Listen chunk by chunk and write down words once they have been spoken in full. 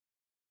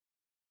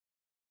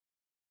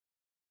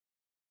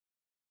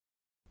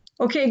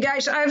Okay,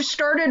 guys, I've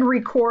started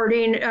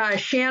recording.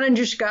 Shannon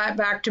just got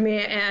back to me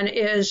and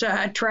is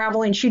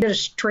traveling. She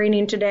does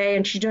training today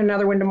and she's doing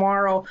another one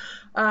tomorrow.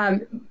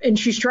 And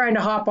she's trying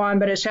to hop on,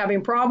 but is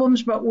having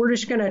problems. But we're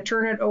just going to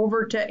turn it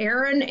over to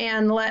Aaron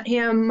and let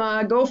him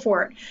go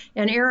for it.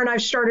 And Aaron,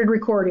 I've started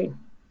recording.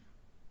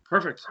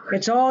 Perfect.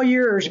 It's all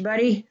yours,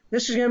 buddy.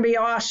 This is going to be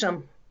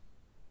awesome.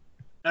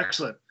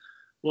 Excellent.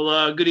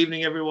 Well, good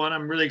evening, everyone.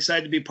 I'm really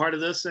excited to be part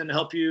of this and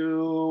help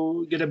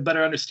you get a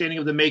better understanding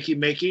of the Makey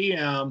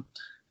Makey.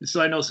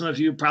 So I know some of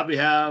you probably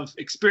have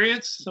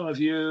experience. Some of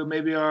you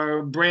maybe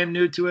are brand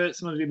new to it.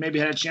 Some of you maybe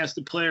had a chance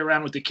to play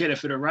around with the kit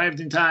if it arrived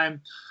in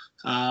time.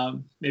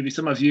 Maybe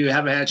some of you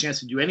haven't had a chance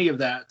to do any of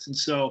that. And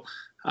so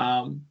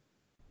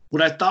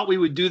what I thought we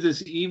would do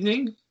this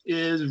evening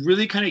is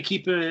really kind of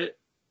keep it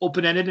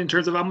open-ended in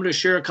terms of I'm going to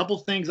share a couple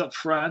things up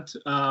front,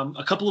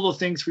 a couple little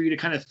things for you to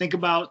kind of think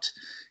about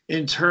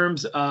in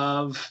terms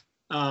of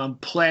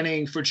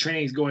planning for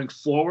trainings going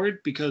forward,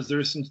 because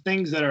there's some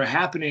things that are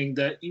happening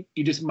that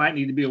you just might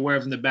need to be aware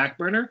of in the back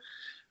burner.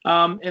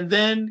 And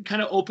then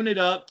kind of open it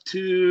up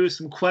to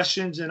some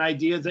questions and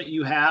ideas that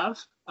you have.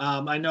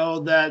 I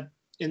know that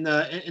in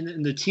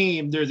the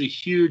team, there's a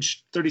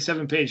huge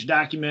 37-page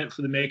document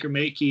for the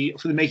Makey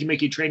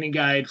Makey training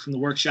guide from the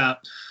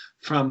workshop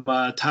from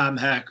Tom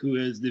Heck, who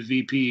is the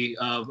VP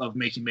of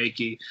Makey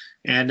Makey.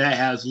 And that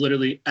has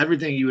literally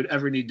everything you would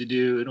ever need to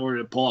do in order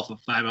to pull off a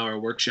 5-hour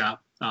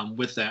workshop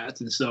with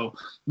that. And so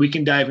we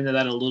can dive into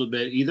that a little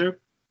bit either.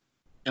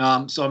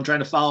 So I'm trying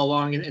to follow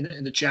along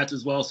in the chats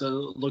as well. So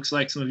it looks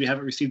like some of you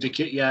haven't received a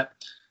kit yet.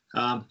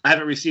 I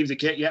haven't received a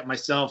kit yet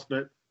myself,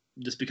 but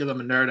just because I'm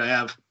a nerd, I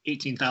have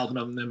 18,000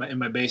 of them in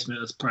my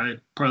basement. That's probably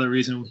part of the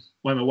reason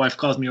why my wife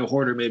calls me a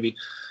hoarder, maybe.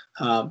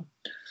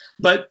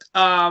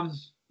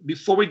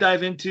 Before we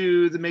dive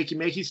into the Makey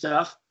Makey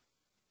stuff,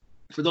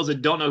 for those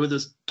that don't know who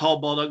this tall,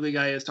 bald, ugly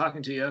guy is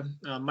talking to you,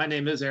 my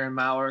name is Aaron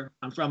Maurer.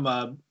 I'm from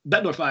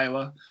Bettendorf,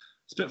 Iowa.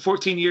 Spent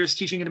 14 years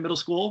teaching in a middle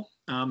school.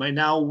 I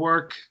now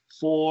work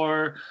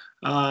for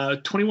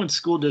 21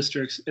 school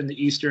districts in the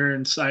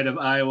eastern side of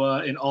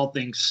Iowa in all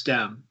things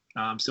STEM.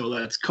 So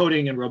that's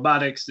coding and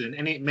robotics and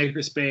any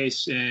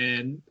makerspace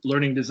and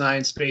learning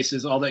design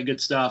spaces, all that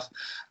good stuff.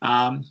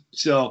 I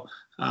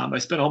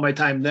spent all my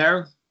time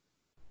there.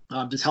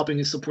 Just helping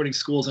and supporting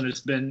schools, and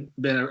it's been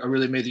a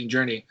really amazing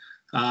journey.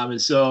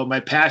 And so my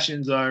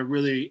passions are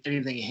really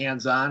anything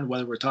hands-on,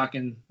 whether we're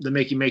talking the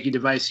Makey Makey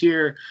device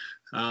here.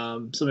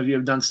 Some of you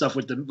have done stuff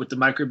with the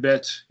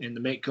microbit and the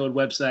Make Code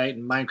website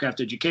and Minecraft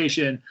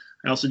education.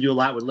 I also do a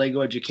lot with Lego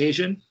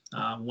education,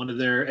 one of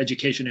their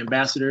education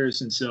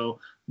ambassadors, and so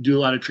do a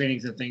lot of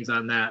trainings and things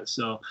on that.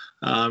 So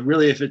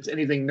really, if it's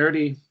anything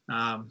nerdy,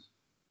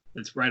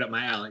 it's right up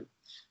my alley.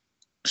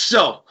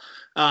 So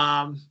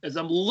as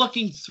I'm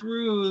looking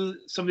through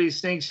some of these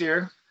things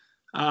here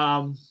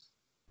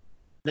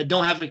that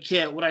don't have a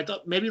kit, what I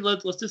thought maybe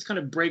let's just kind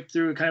of break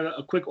through kind of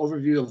a quick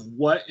overview of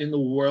what in the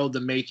world the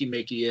Makey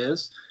Makey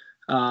is,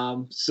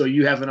 so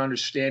you have an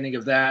understanding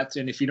of that.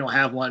 And if you don't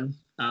have one,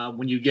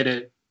 when you get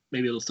it,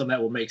 maybe some of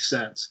that will make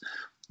sense.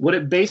 What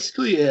it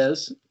basically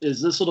is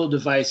this little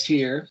device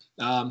here.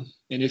 And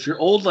if you're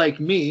old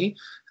like me,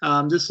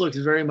 this looks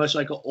very much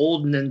like an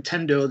old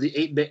Nintendo, the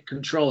 8-bit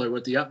controller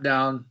with the up,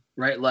 down,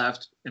 right,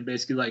 left, and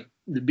basically like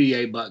the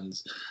BA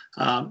buttons.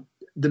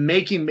 The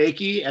Makey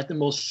Makey at the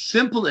most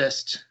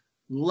simplest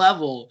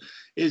level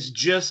is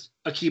just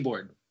a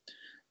keyboard.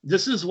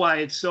 This is why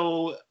it's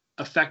so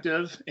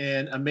effective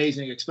and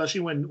amazing,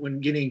 especially when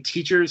getting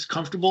teachers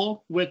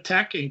comfortable with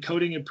tech and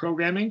coding and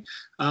programming,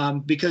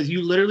 because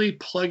you literally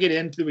plug it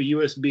in through a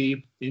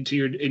USB into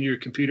your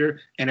computer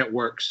and it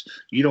works.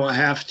 You don't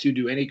have to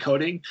do any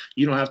coding.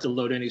 You don't have to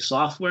load any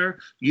software.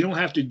 You don't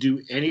have to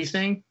do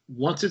anything.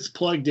 Once it's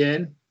plugged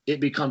in, it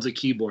becomes a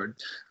keyboard.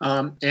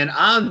 And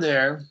on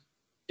there,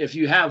 if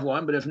you have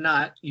one, but if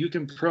not, you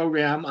can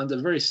program on the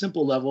very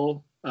simple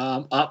level,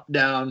 up,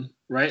 down,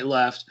 right,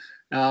 left.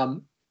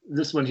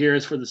 This one here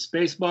is for the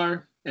space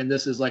bar, and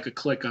this is like a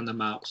click on the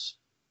mouse.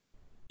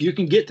 You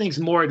can get things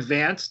more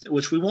advanced,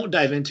 which we won't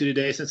dive into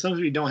today, since some of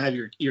you don't have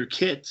your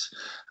kits.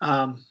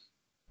 I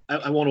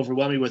won't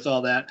overwhelm you with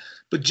all that,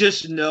 but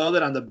just know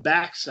that on the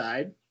back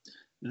side,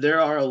 there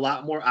are a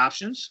lot more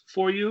options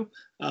for you.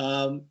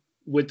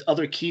 With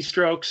other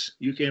keystrokes,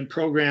 you can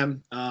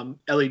program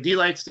LED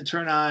lights to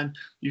turn on.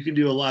 You can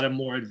do a lot of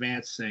more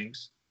advanced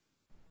things.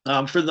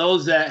 For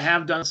those that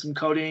have done some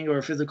coding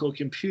or physical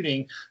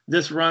computing,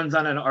 this runs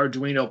on an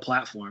Arduino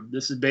platform.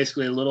 This is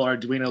basically a little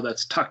Arduino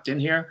that's tucked in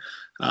here.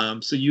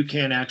 So you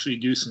can actually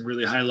do some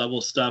really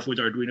high-level stuff with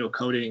Arduino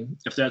coding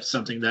if that's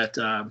something that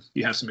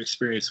you have some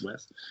experience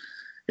with.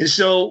 And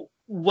so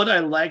what I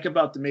like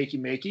about the Makey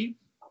Makey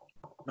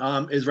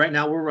is right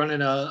now we're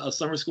running a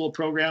summer school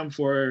program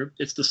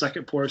it's the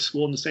second poorest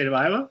school in the state of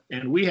Iowa.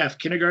 And we have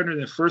kindergartners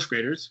and first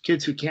graders,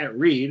 kids who can't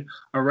read,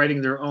 are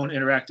writing their own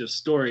interactive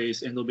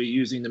stories, and they'll be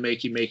using the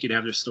Makey Makey to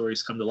have their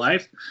stories come to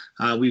life.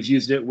 We've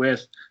used it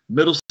with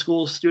middle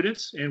school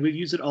students, and we've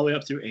used it all the way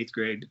up through 8th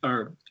grade,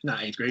 or not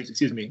 8th grade,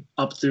 excuse me,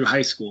 up through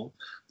high school.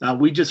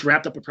 We just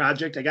wrapped up a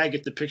project. I got to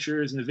get the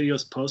pictures and the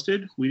videos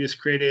posted. We just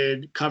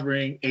created,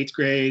 covering 8th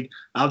grade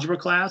algebra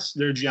class,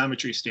 their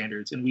geometry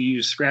standards, and we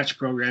use Scratch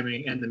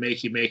programming and the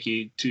Makey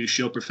Makey to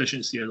show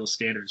proficiency of those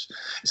standards.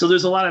 So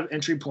there's a lot of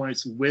entry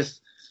points with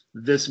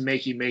this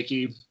Makey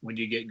Makey when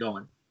you get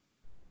going.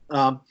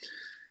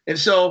 And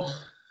so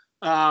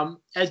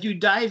as you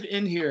dive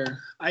in here,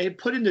 I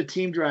put in the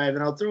team drive,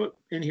 and I'll throw it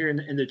in here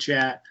in the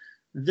chat.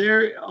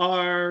 There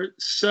are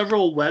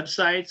several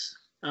websites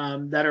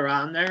that are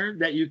on there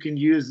that you can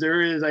use.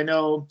 There is, I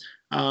know,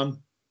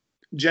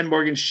 Jen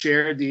Morgan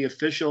shared the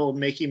official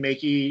Makey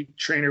Makey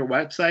Trainer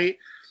website,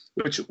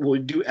 which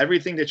will do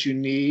everything that you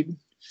need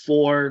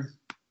for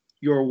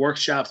your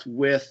workshops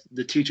with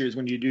the teachers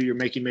when you do your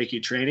Makey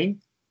Makey training.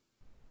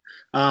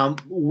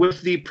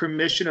 With the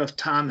permission of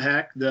Tom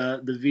Heck,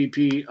 the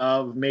VP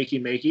of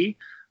Makey Makey,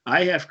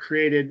 I have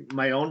created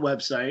my own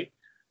website.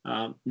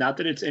 Not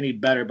that it's any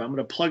better, but I'm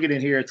going to plug it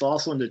in here. It's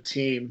also in the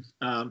team,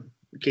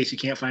 in case you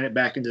can't find it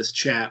back in this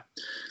chat.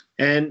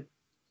 And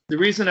the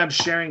reason I'm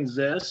sharing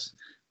this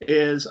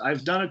is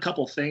I've done a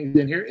couple things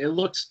in here. It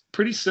looks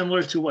pretty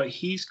similar to what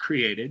he's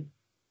created,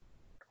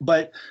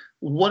 but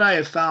what I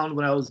have found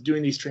when I was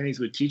doing these trainings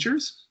with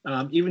teachers,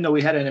 even though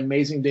we had an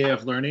amazing day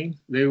of learning,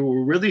 they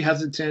were really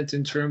hesitant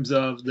in terms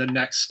of the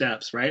next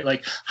steps, right?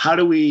 Like, how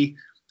do we,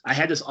 I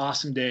had this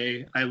awesome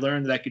day. I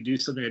learned that I could do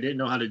something I didn't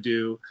know how to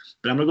do,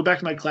 but I'm going to go back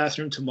to my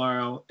classroom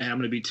tomorrow, and I'm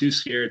going to be too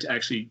scared to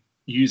actually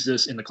use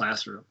this in the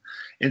classroom.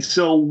 And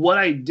so what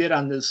I did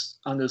on this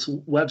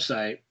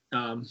website,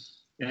 and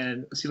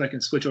let's see if I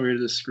can switch over to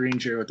the screen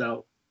share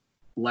without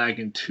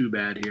lagging too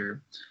bad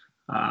here.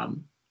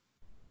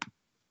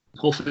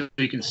 Hopefully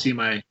you can see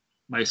my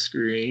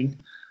screen.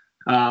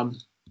 On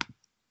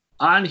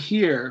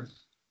here,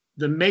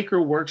 the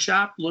maker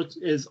workshop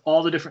is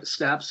all the different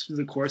steps through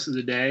the course of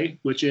the day,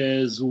 which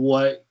is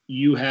what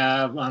you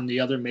have on the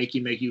other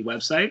Makey Makey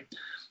website.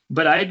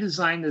 But I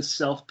designed this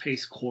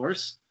self-paced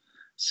course,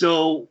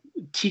 so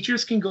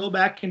teachers can go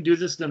back and do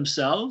this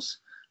themselves.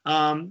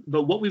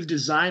 But what we've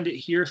designed it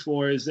here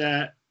for is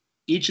that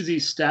each of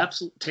these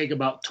steps take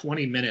about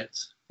 20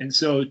 minutes. And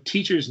so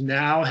teachers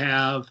now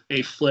have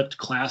a flipped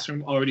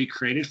classroom already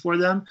created for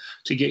them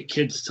to get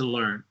kids to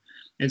learn.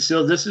 And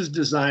so this is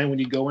designed when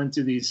you go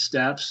into these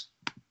steps.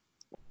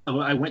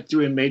 I went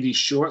through and made these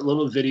short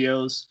little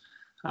videos,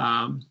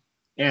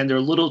 and they're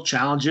little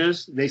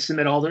challenges. They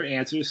submit all their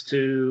answers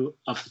to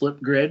a flip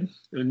grid,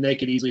 and they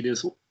could easily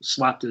just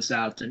swap this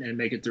out and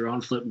make it their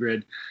own flip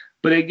grid.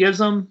 But it gives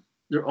them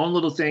their own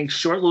little thing,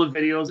 short little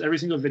videos. Every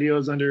single video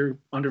is under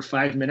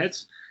 5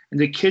 minutes, and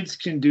the kids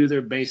can do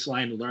their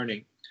baseline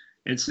learning.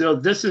 And so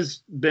this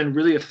has been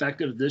really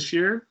effective this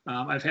year.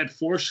 I've had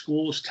 4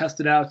 schools test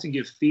it out and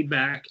give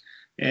feedback.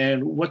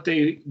 And what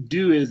they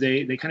do is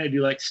they kind of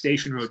do like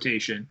station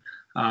rotation,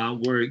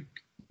 where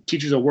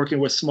teachers are working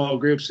with small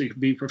groups so you can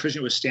be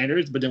proficient with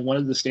standards. But then one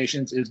of the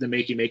stations is the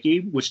Makey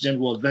Makey, which then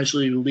will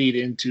eventually lead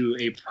into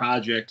a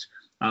project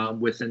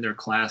within their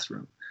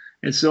classroom.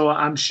 And so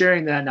I'm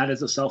sharing that not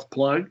as a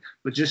self-plug,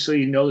 but just so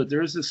you know that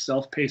there is this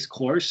self-paced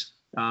course.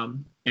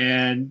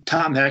 And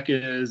Tom Heck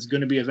is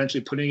going to be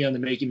eventually putting it on the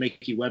Makey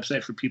Makey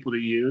website for people to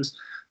use,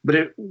 but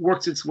it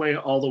works its way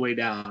all the way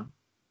down.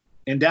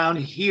 And down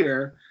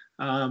here,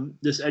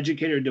 this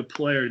educator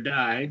deploy or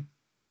die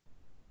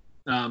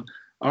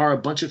are a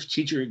bunch of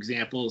teacher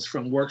examples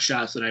from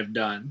workshops that I've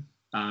done.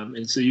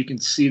 And so you can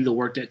see the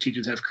work that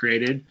teachers have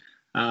created.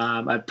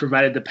 I've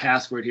provided the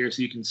password here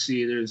so you can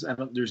see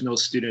there's no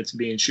students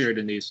being shared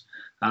in these,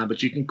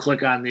 but you can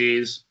click on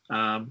these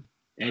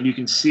and you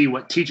can see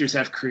what teachers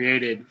have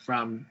created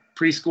from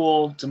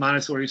preschool to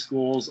Montessori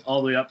schools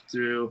all the way up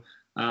through,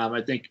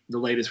 I think the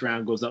latest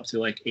round goes up to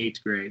like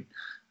 8th grade.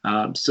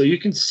 So you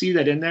can see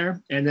that in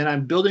there. And then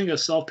I'm building a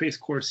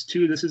self-paced course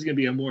too. This is going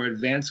to be a more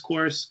advanced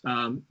course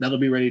that'll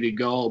be ready to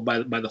go by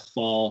the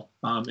fall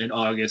in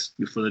August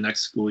before the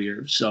next school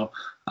year. So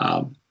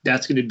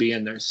that's going to be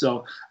in there.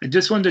 So I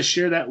just wanted to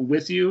share that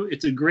with you.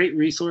 It's a great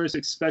resource,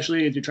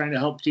 especially if you're trying to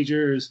help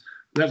teachers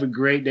who have a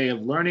great day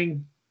of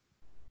learning,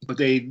 but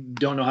they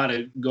don't know how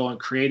to go and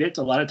create it.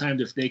 A lot of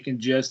times if they can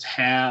just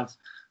have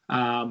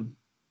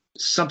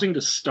something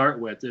to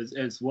start with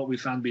is what we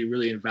found to be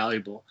really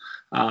invaluable.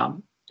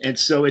 And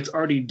so it's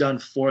already done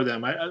for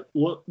them.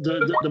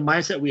 The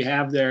mindset we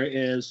have there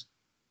is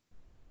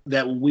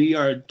that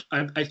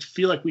I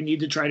feel like we need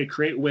to try to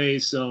create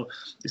ways so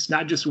it's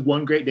not just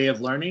one great day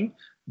of learning,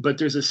 but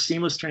there's a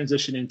seamless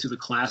transition into the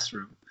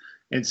classroom.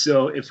 And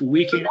so if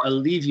we can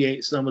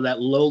alleviate some of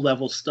that low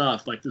level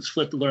stuff, like this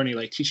flipped learning,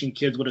 like teaching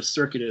kids what a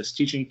circuit is,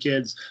 teaching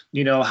kids,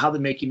 how the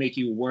Makey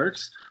Makey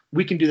works,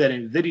 we can do that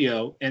in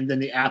video. And then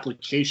the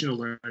application of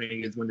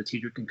learning is when the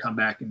teacher can come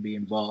back and be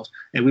involved.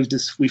 And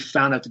we've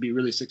found that to be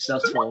really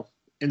successful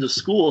in the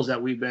schools that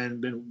we've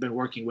been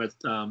working with.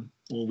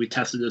 When we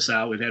tested this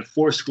out, we've had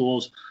 4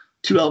 schools,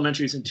 2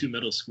 elementaries and 2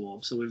 middle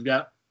schools. So we've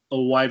got a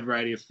wide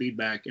variety of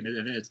feedback, and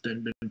it's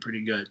been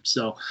pretty good.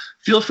 So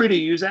feel free to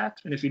use that.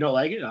 And if you don't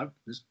like it,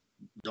 just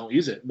don't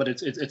use it, but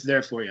it's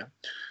there for you.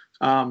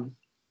 And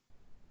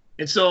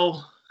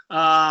so,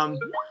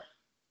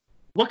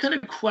 what kind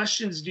of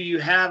questions do you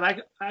have?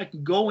 I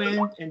can go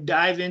in and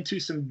dive into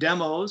some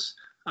demos.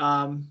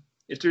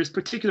 If there's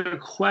particular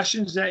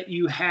questions that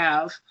you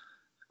have,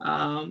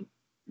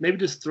 maybe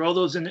just throw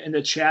those in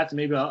the chat.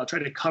 Maybe I'll try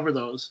to cover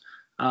those.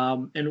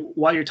 And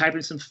while you're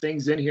typing some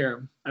things in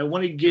here, I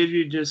want to give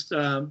you just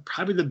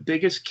probably the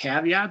biggest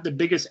caveat, the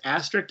biggest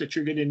asterisk that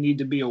you're going to need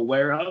to be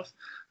aware of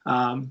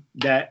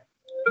that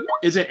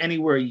isn't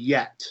anywhere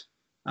yet.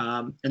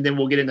 And then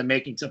we'll get into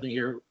making something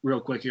here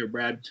real quick here,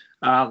 Brad.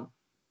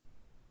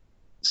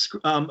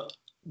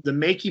 The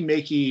Makey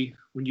Makey,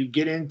 when you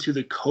get into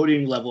the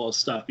coding level of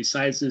stuff,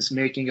 besides this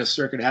making a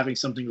circuit, having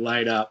something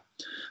light up,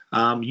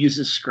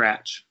 uses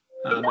Scratch.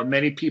 And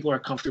many people are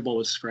comfortable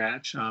with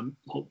Scratch.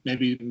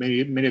 Maybe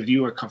many of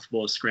you are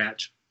comfortable with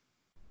Scratch.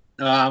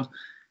 You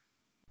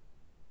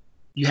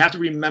have to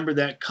remember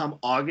that come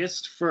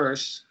August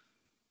 1st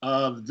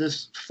of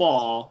this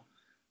fall,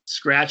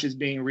 Scratch is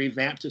being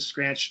revamped to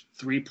Scratch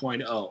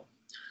 3.0.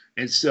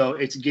 And so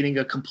it's getting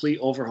a complete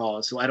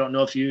overhaul. So I don't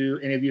know if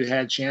any of you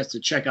had a chance to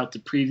check out the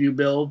preview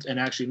build and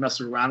actually mess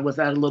around with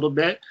that a little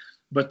bit,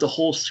 but the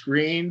whole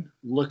screen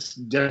looks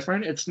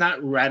different. It's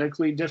not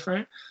radically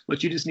different,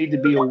 but you just need to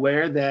be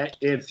aware that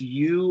if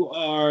you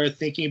are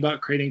thinking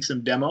about creating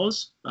some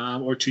demos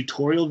or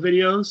tutorial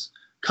videos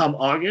come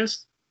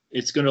August,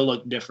 it's going to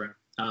look different.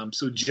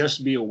 So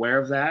just be aware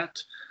of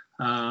that.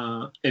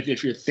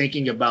 If you're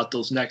thinking about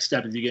those next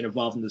steps, if you get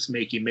involved in this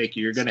Makey Makey,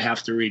 you're going to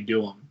have to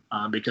redo them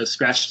because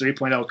Scratch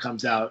 3.0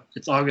 comes out.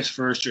 It's August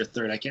 1st or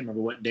 3rd. I can't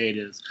remember what day it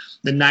is.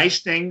 The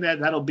nice thing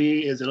that'll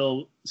be is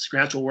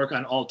Scratch will work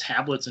on all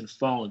tablets and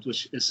phones,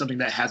 which is something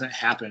that hasn't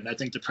happened. I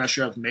think the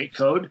pressure of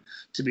MakeCode,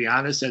 to be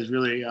honest, has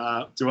really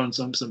thrown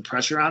some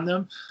pressure on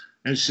them.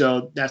 And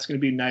so that's going to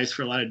be nice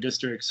for a lot of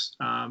districts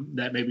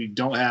that maybe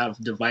don't have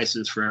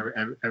devices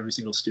for every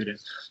single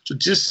student. So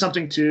just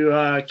something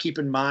to keep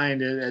in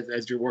mind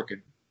as you're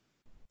working.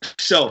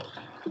 So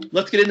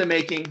let's get into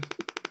making.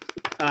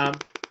 I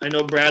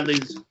know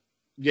Bradley's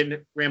getting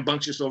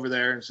rambunctious over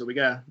there, and so we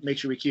got to make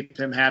sure we keep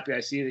him happy.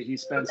 I see that he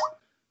spends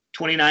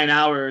 29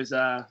 hours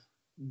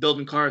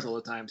building cars all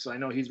the time, so I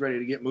know he's ready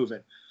to get moving.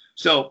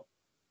 So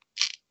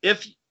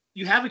if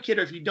you have a kit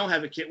or if you don't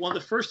have a kit, one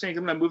of the first things,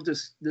 I'm going to move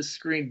this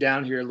screen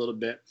down here a little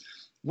bit.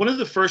 One of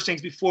the first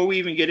things before we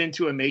even get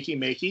into a Makey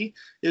Makey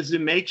is to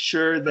make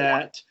sure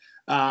that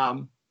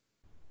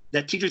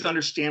that teachers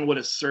understand what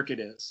a circuit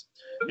is.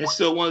 And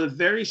so one of the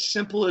very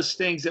simplest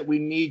things that we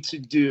need to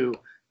do,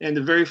 and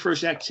the very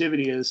first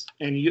activity is,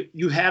 and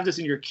you have this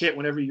in your kit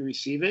whenever you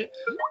receive it,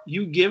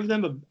 you give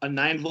them a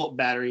 9-volt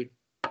battery,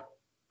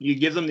 you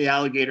give them the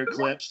alligator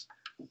clips,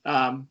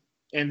 and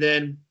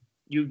then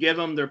you give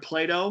them their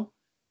Play-Doh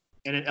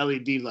and an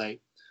LED light.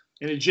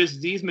 And it's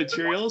just these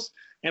materials,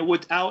 and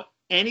without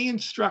any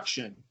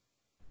instruction,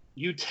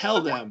 you tell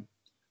them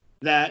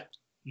that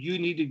you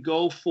need to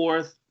go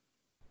forth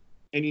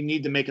and you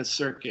need to make a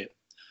circuit.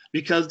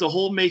 Because the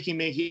whole Makey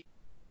Makey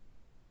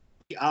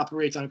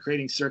operates on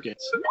creating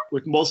circuits,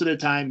 with most of the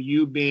time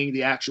you being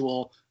the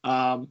actual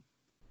the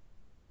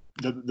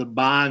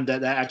bond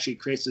that actually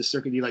creates the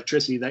circuit, the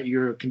electricity that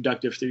you're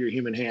conductive through your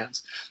human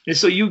hands. And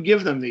so you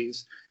give them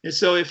these. And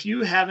so if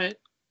you have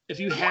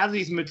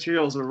these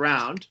materials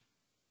around,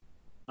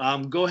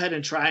 go ahead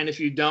and try. And if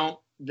you don't,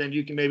 then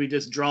you can maybe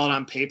just draw it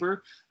on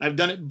paper. I've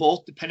done it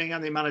both depending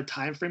on the amount of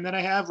time frame that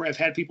I have, where I've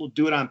had people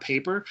do it on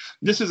paper.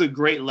 This is a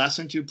great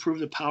lesson to prove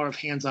the power of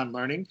hands-on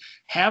learning.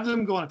 Have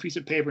them go on a piece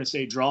of paper and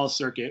say, draw a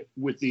circuit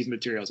with these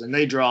materials. And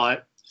they draw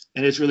it,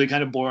 and it's really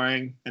kind of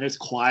boring, and it's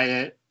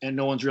quiet, and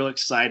no one's real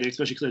excited,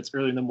 especially because it's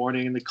early in the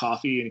morning and the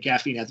coffee and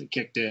caffeine hasn't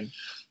kicked in.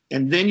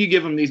 And then you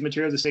give them these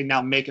materials to say,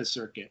 now make a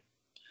circuit.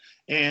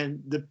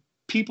 And the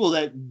people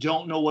that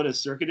don't know what a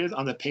circuit is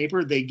on the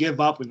paper, they give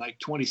up in like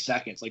 20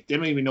 seconds. Like they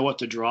don't even know what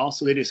to draw,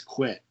 so they just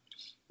quit.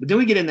 But then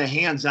we get in the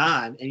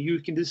hands-on, and you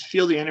can just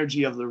feel the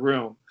energy of the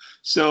room.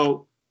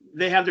 So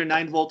they have their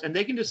 9-volt, and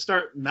they can just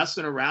start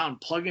messing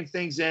around, plugging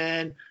things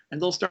in, and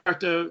they'll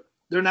start to.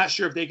 They're not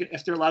sure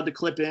if they're allowed to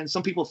clip in.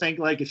 Some people think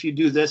like if you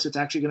do this, it's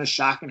actually going to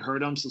shock and hurt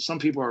them. So some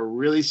people are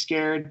really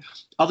scared.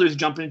 Others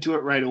jump into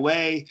it right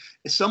away.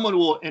 Someone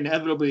will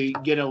inevitably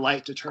get a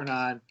light to turn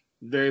on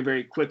very,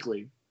 very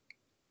quickly.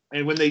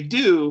 And when they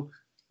do,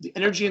 the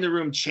energy in the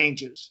room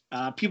changes.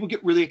 People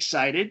get really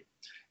excited,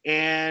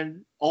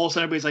 and all of a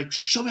sudden everybody's like,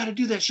 show me how to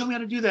do that, show me how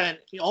to do that.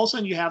 And all of a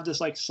sudden you have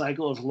this like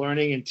cycle of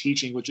learning and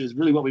teaching, which is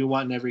really what we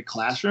want in every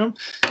classroom,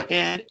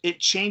 and it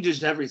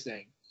changes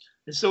everything.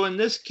 And so in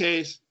this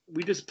case,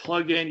 we just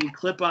plug in, you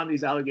clip on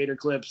these alligator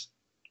clips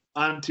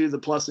onto the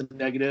plus and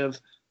negative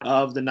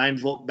of the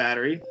 9-volt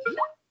battery.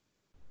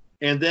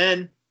 And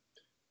then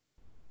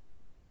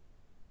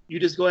you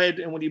just go ahead,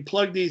 and when you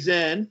plug these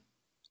in,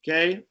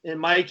 okay, in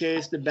my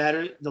case, the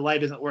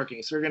light isn't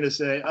working. So we're going to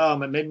say, oh,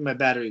 maybe my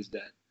battery's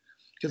dead.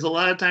 Because a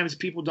lot of times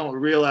people don't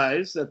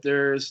realize that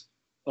there's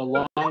a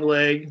long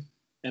leg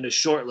and a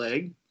short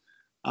leg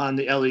on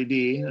the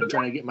LED. I'm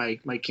trying to get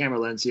my camera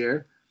lens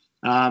here.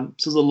 So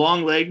the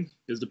long leg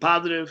is the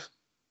positive,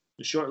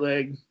 The short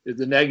leg is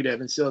the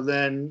negative. And so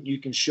then you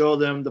can show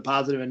them the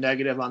positive and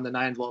negative on the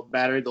 9-volt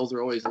battery. Those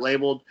are always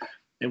labeled.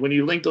 And when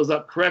you link those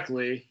up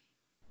correctly,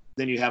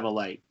 then you have a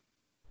light.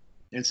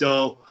 And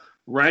so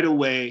right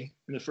away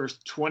in the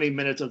first 20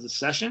 minutes of the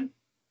session,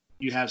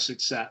 you have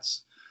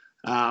success.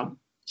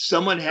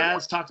 Someone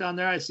has talked on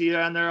there, I see it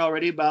on there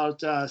already,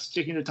 about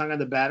sticking the tongue on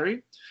the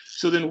battery.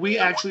 So then we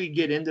actually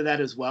get into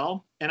that as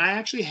well. And I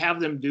actually have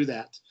them do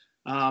that.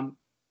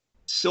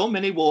 So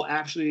many will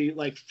actually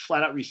like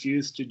flat out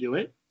refuse to do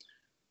it.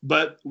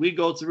 But we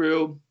go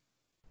through,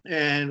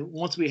 and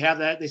once we have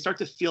that, they start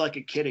to feel like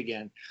a kid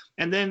again.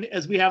 And then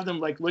as we have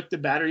them like lick the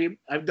battery,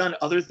 I've done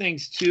other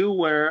things too,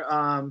 where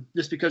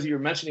just because you were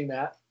mentioning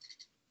that,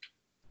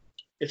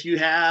 if you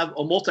have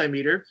a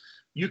multimeter,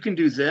 you can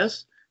do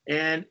this.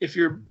 And if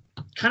you're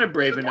kind of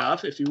brave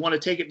enough, if you want to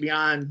take it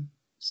beyond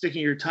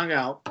sticking your tongue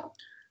out,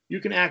 you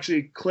can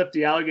actually clip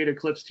the alligator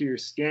clips to your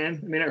skin.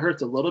 I mean, it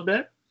hurts a little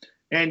bit.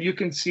 And you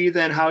can see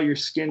then how your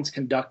skin's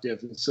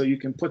conductive. And so you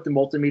can put the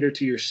multimeter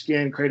to your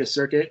skin, create a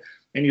circuit,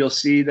 and you'll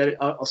see that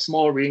a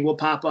small reading will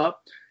pop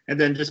up.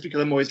 And then just because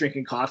I'm always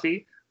drinking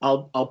coffee,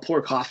 I'll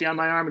pour coffee on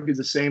my arm and do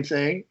the same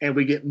thing. And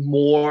we get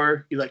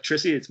more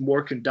electricity. It's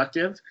more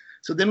conductive.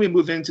 So then we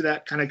move into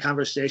that kind of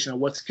conversation of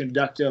what's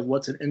conductive,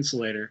 what's an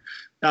insulator.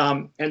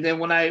 And then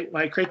when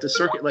I create the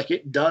circuit, like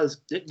it does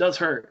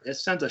hurt. It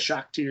sends a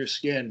shock to your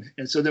skin.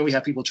 And so then we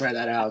have people try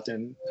that out.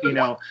 And,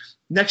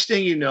 next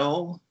thing you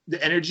know,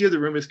 the energy of the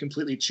room is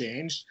completely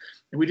changed.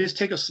 And we just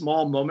take a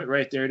small moment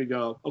right there to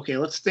go, okay,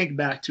 let's think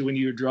back to when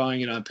you were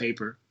drawing it on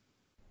paper.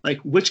 Like,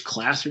 which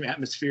classroom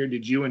atmosphere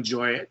did you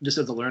enjoy just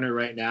as a learner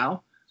right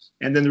now?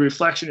 And then the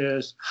reflection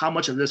is, how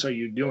much of this are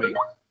you doing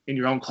in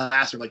your own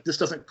classroom? Like, this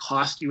doesn't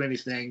cost you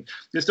anything.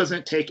 This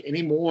doesn't take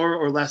any more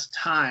or less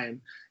time.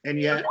 And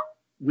yet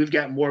we've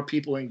got more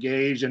people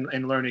engaged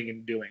and learning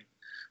and doing.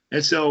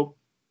 And so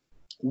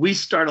we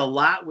start a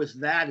lot with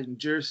that and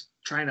just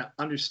trying to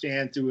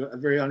understand through a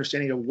very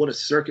understanding of what a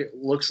circuit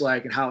looks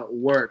like and how it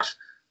works.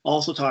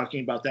 Also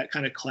talking about that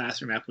kind of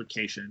classroom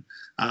application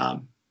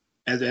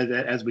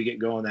as we get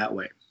going that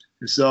way.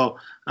 And so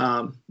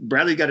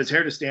Bradley got his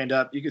hair to stand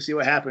up. You can see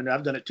what happened.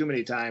 I've done it too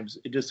many times.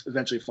 It just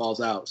eventually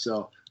falls out.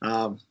 So,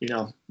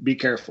 be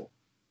careful.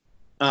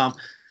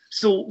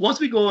 So once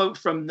we go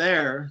from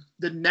there,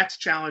 the next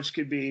challenge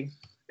could be,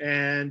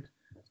 and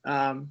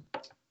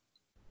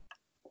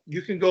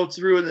you can go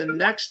through, and the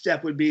next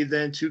step would be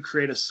then to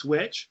create a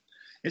switch.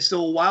 And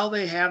so while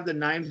they have the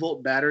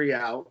 9-volt battery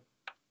out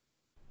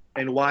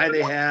and why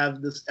they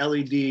have this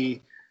LED,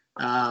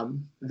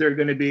 they're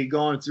going to be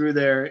going through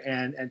there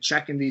and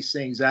checking these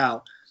things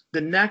out.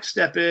 The next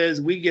step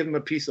is we give them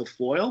a piece of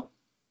foil,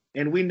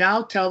 and we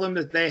now tell them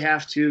that they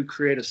have to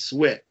create a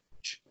switch.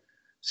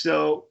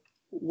 So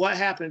what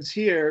happens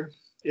here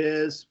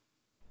is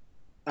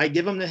I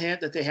give them the hint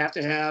that they have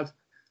to have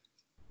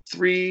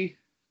 3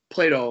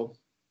 Play-Doh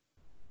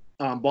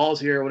balls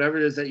here, whatever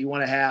it is that you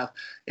want to have.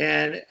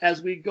 And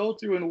as we go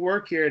through and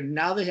work here,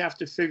 now they have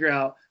to figure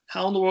out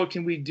how in the world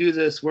can we do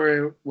this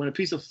where when a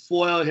piece of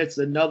foil hits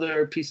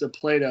another piece of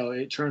Play-Doh,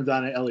 it turns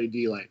on an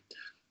LED light.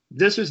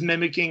 This is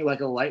mimicking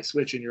like a light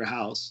switch in your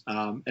house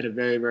at a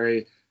very,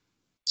 very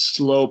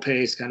slow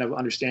pace kind of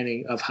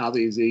understanding of how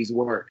these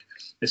work.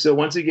 And so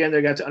once again,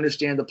 they got to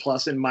understand the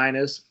plus and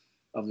minus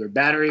of their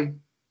battery.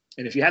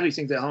 And if you have these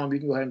things at home, you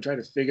can go ahead and try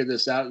to figure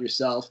this out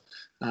yourself.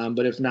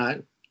 But if not,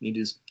 you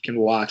just can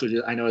watch, which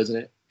I know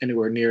isn't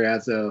anywhere near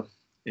as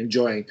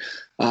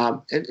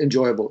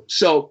enjoyable.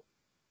 So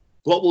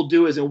what we'll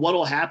do is, and what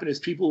will happen is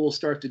people will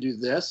start to do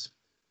this.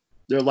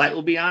 Their light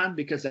will be on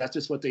because that's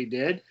just what they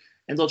did.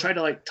 And they'll try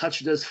to like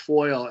touch this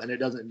foil and it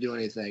doesn't do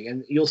anything.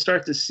 And you'll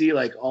start to see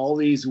like all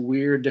these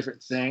weird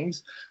different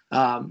things.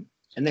 And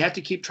they have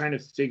to keep trying to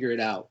figure it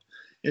out.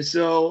 And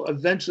so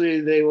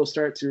eventually they will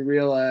start to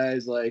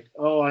realize like,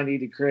 oh, I need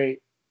to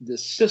create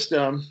this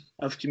system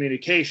of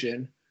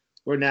communication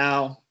where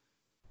now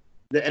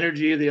the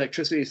energy of the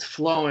electricity is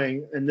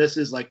flowing. And this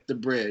is like the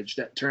bridge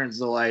that turns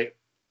the light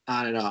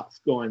on and off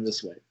going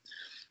this way.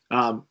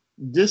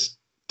 This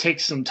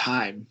takes some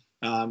time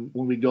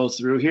when we go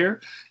through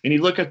here. And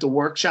you look at the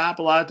workshop,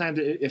 a lot of times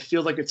it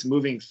feels like it's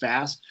moving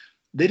fast.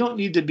 They don't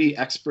need to be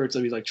experts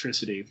of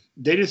electricity.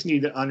 They just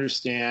need to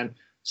understand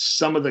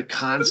some of the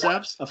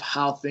concepts of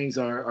how things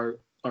are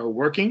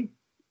working.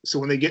 So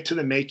when they get to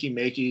the Makey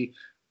Makey,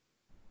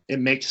 it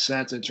makes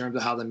sense in terms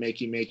of how the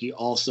Makey Makey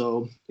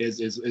also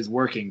is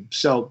working.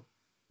 So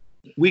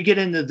we get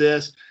into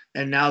this,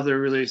 and now they're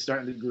really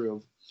starting to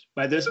groove.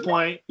 By this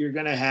point, you're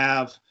going to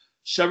have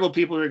several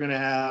people who are going to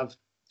have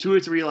 2 or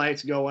 3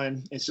 lights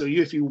going. And so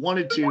if you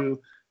wanted to,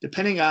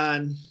 depending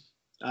on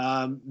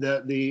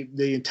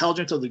the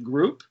intelligence of the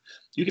group,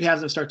 you could have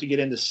them start to get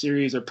into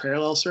series or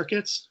parallel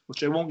circuits,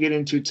 which I won't get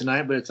into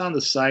tonight, but it's on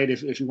the site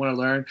if you want to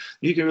learn.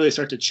 You can really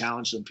start to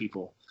challenge some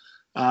people.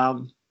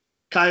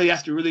 Kyle, you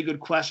asked a really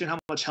good question. How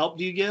much help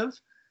do you give?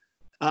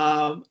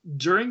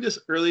 During this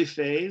early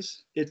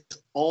phase, it's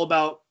all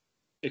about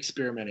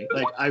experimenting.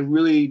 Like I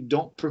really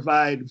don't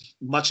provide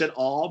much at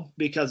all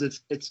because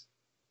it's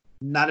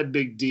not a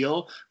big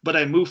deal, but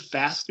I move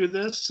fast through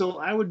this. So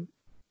I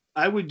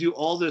would do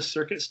all this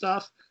circuit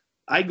stuff.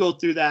 I go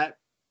through that.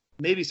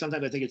 Maybe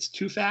sometimes I think it's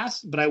too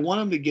fast, but I want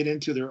them to get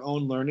into their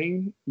own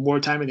learning more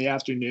time in the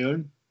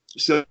afternoon.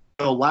 So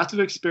lots of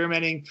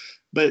experimenting,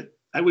 but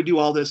I would do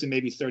all this in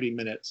maybe 30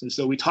 minutes. And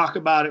so we talk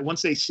about it.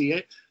 Once they see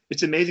it,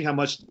 it's amazing how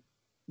much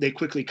they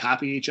quickly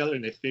copy each other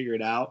and they figure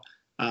it out.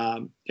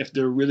 If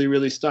they're really,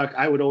 really stuck,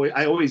 I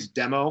always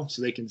demo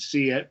so they can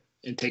see it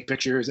and take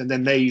pictures, and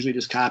then they usually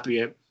just copy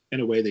it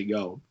and away they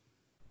go.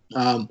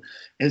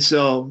 And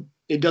so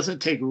it doesn't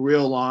take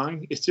real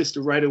long. It's just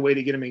the right way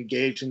to get them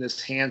engaged in this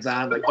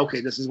hands-on, like,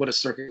 okay, this is what a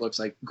circuit looks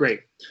like.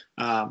 Great.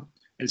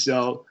 And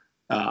so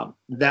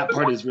that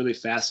part is really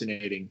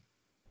fascinating.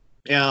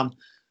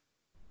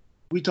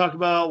 We talk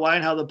about why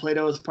and how the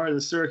Play-Doh is part of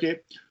the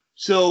circuit.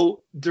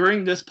 So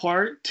during this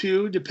part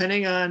too,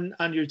 depending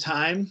on your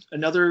time,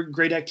 another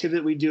great activity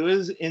that we do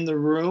is in the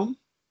room.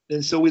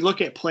 And so we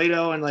look at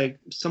Play-Doh, and like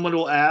someone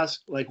will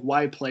ask, like,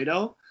 why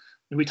Play-Doh?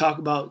 And we talk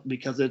about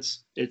because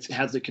it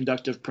has the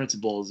conductive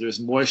principles. There's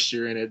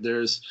moisture in it.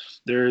 There's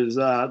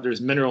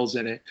minerals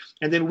in it.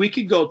 And then we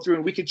could go through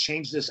and we could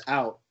change this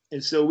out.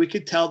 And so we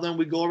could tell them,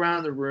 we go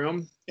around the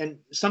room, and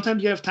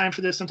sometimes you have time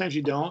for this, sometimes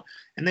you don't.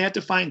 And they have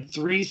to find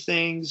 3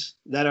 things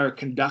that are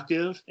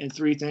conductive and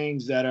 3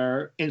 things that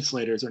are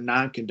insulators or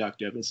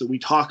non-conductive. And so we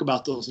talk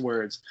about those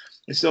words.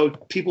 And so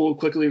people will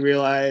quickly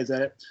realize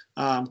that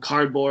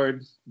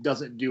cardboard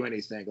doesn't do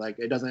anything. Like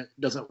it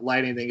doesn't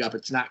light anything up.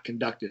 It's not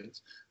conductive.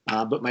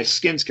 But my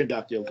skin's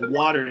conductive.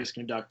 Water is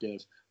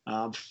conductive.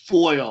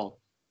 Foil.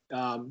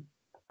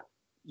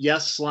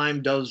 Yes,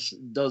 slime does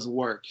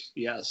work.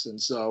 Yes,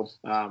 and so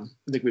I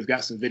think we've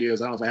got some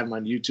videos. I don't know if I have them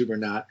on YouTube or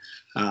not,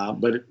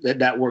 but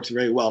that works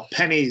very well.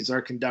 Pennies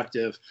are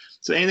conductive.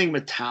 So anything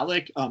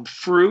metallic,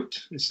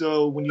 fruit. And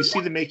so when you see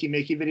the Makey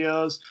Makey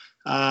videos,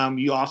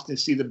 you often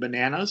see the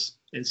bananas.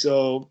 And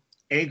so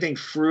anything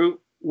fruit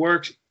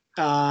works,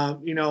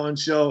 and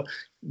so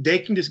they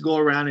can just go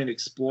around and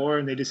explore,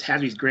 and they just have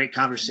these great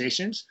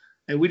conversations.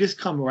 And we just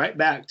come right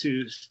back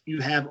to,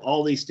 you have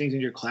all these things in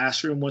your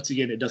classroom. Once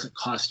again, it doesn't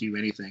cost you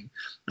anything.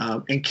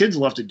 And kids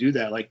love to do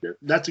that. Like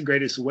that's the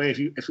greatest way. If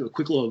you a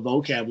quick little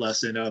vocab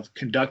lesson of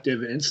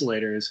conductive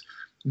insulators,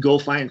 go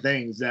find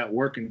things that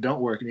work and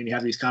don't work. And then you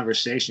have these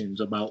conversations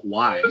about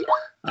why.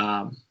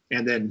 And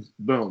then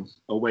boom,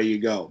 away you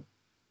go.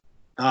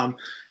 And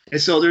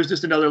so there's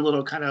just another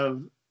little kind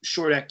of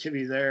short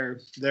activity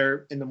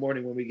there in the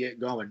morning when we get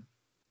going.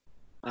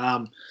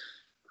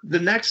 The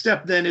next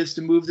step then is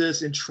to move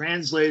this and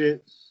translate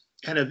it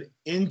kind of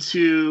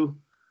into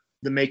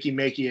the Makey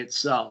Makey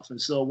itself.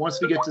 And so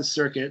once we get to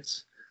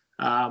circuits,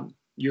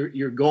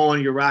 you're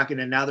going, you're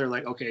rocking, and now they're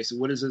like, okay, so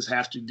what does this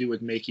have to do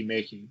with Makey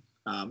Makey?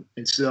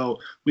 And so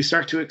we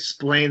start to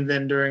explain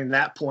then during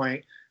that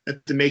point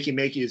that the Makey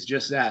Makey is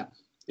just that.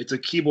 It's a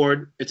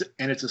keyboard,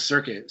 it's a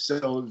circuit.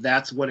 So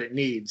that's what it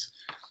needs.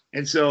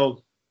 And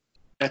so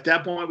at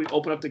that point, we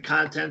open up the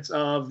contents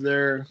of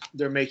their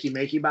Makey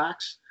Makey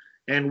box.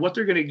 And what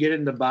they're going to get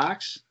in the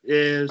box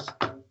is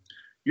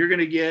you're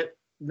going to get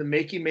the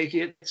Makey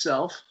Makey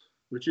itself,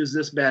 which is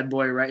this bad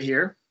boy right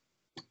here.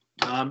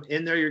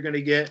 In there, you're going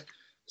to get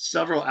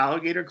several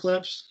alligator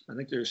clips. I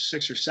think there's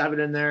 6 or 7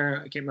 in there.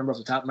 I can't remember off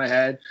the top of my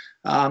head,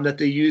 that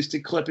they use to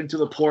clip into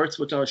the ports,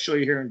 which I'll show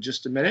you here in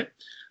just a minute.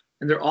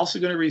 And they're also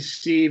going to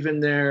receive in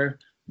there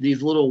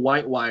these little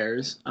white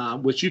wires,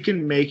 which you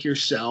can make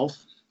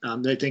yourself.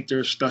 They think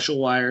they're special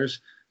wires,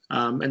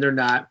 and they're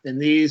not.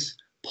 And these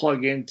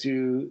plug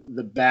into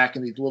the back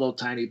in these little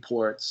tiny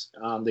ports.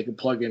 They can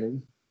plug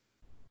in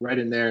right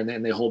in there, and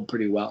then they hold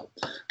pretty well.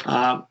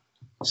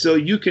 So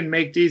you can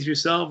make these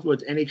yourself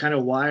with any kind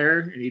of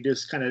wire, and you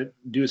just kind of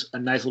do a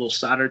nice little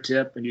solder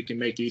tip, and you can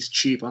make these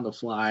cheap on the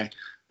fly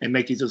and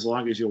make these as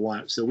long as you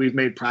want. So we've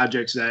made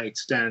projects that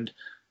extend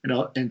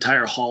an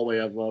entire hallway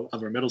of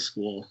our middle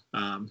school.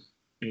 And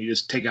you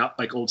just take out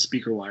like old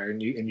speaker wire,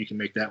 and you can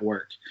make that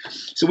work.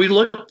 So we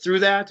look through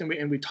that,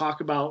 and we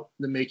talk about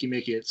the Makey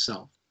Makey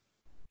itself.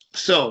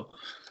 So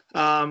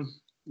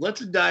let's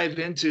dive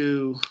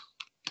into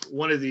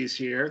one of these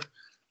here.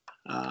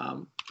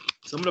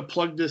 So I'm going to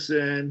plug this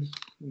in.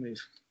 Let me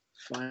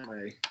find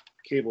my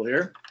cable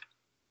here.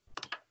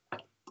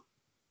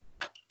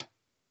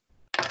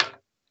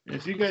 And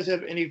if you guys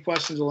have any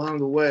questions along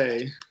the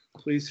way,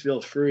 please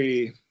feel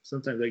free.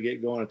 Sometimes I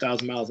get going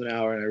 1,000 miles an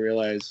hour, and I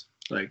realize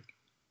like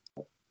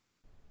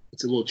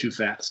it's a little too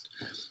fast.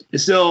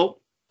 And so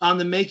on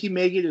the Makey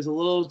Makey, there's a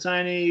little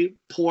tiny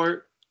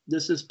port.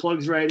 This just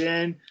plugs right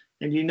in,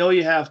 and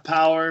you have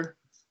power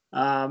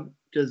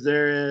because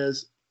there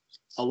is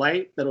a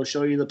light that'll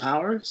show you the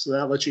power. So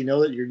that lets you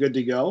know that you're good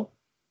to go.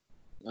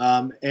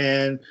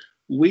 And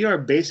we are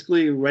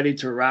basically ready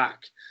to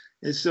rock.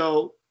 And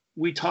so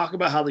we talk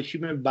about how the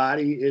human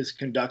body is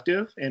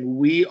conductive, and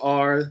we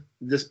are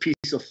this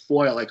piece of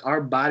foil. Like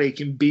our body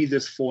can be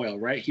this foil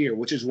right here,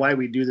 which is why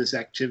we do this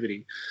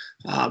activity.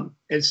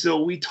 And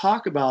so we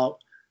talk about,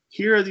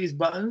 here are these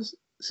buttons.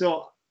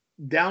 So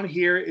down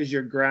here is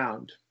your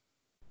ground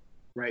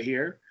right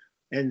here.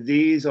 And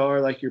these are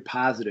like your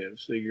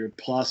positives. So your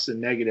plus and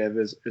negative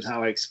is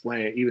how I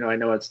explain it, even though I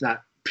know it's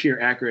not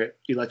pure accurate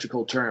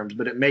electrical terms,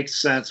 but it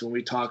makes sense when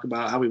we talk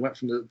about how we went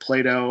from the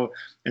Play-Doh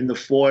and the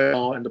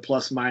foil and the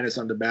plus minus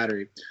on the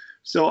battery.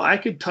 So I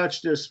could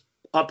touch this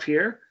up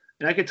here,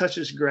 and I could touch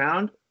this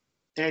ground,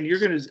 and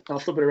I'll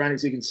flip it around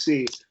so you can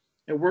see,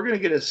 and we're gonna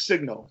get a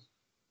signal.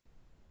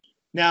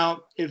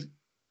 Now, if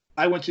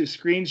I went to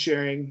screen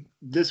sharing,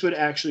 this would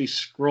actually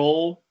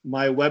scroll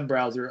my web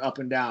browser up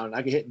and down.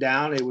 I could hit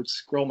down, it would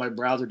scroll my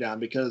browser down,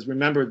 because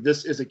remember,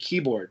 this is a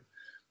keyboard.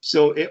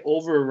 So it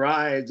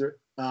overrides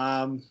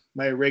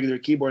my regular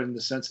keyboard in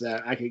the sense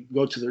that I could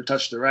go to the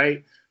touch the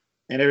right,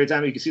 and every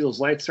time you can see those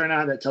lights turn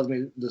on, that tells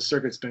me the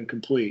circuit's been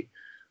complete.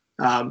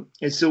 And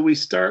so we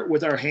start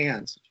with our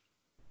hands,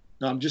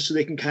 just so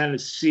they can kind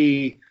of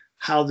see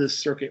how this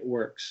circuit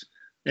works.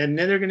 And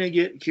then they're going to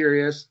get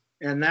curious,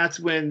 and that's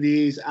when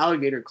these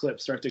alligator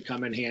clips start to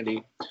come in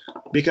handy,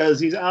 because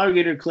these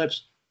alligator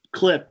clips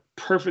clip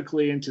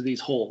perfectly into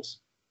these holes.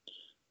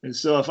 And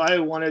so if I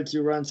wanted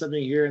to run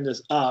something here in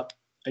this up,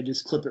 I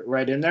just clip it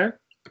right in there.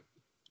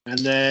 And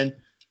then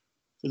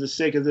for the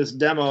sake of this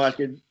demo, I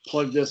could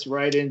plug this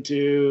right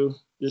into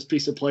this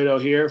piece of Play-Doh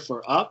here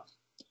for up.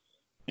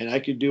 And I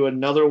could do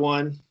another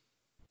one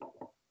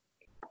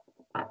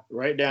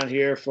right down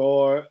here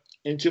for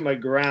into my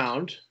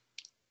ground.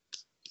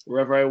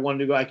 Wherever I want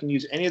to go, I can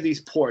use any of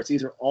these ports.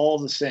 These are all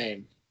the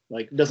same.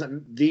 Like,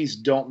 these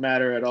don't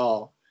matter at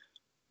all.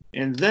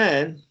 And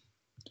then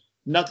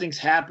nothing's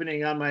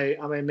happening on my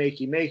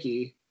Makey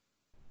Makey,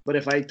 but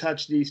if I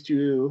touch these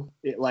two,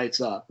 it lights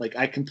up. Like,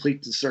 I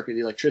complete the circuit.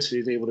 The electricity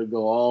is able to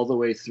go all the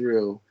way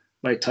through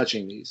by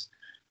touching these.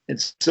 And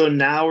so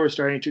now we're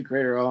starting to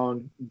create our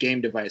own game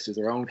devices,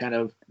 our own kind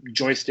of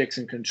joysticks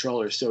and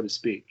controllers, so to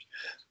speak.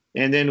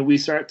 And then we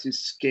start to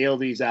scale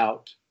these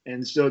out.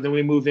 And so then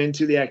we move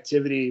into the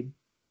activity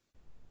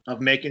of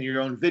making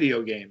your own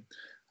video game.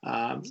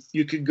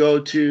 You could go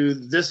to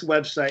this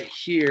website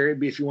here,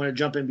 if you want to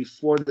jump in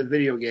before the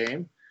video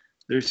game.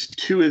 There's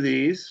 2 of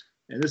these,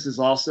 and this is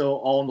also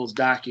all in those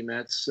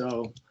documents,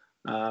 so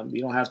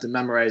you don't have to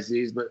memorize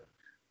these, but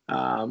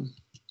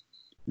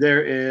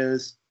there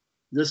is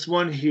this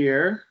one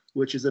here,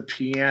 which is a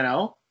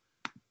piano,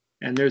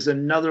 and there's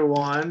another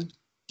one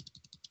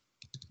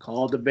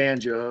called the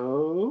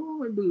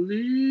banjo, I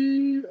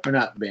believe, or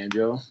not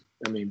banjo,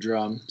 I mean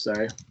drum,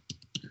 sorry.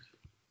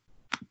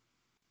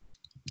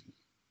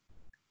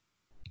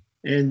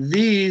 And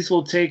these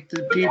will take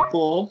the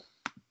people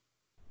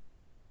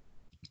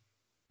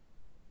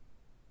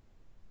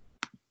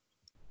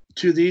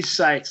to these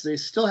sites. They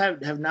still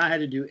have not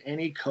had to do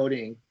any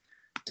coding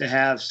to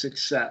have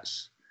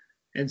success.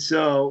 And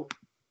so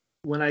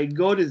when I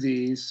go to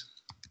these,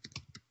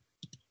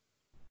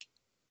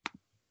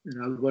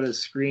 and I'll go to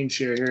screen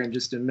share here in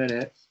just a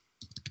minute.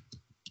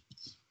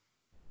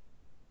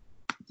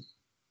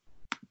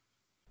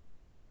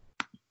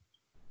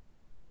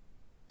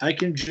 I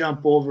can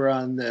jump over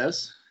on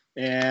this,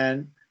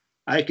 and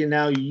I can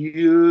now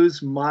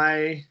use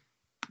my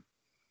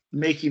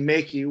Makey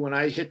Makey. When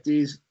I hit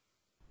these,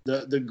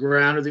 the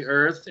ground or the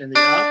earth and the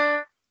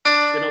up,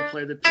 it'll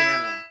play the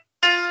piano.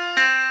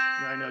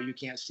 Now, I know you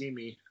can't see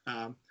me,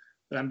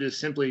 but I'm just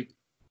simply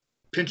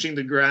pinching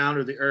the ground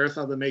or the earth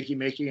on the Makey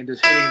Makey and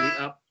just hitting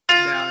the up,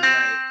 down, and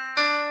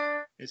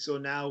right. And so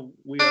now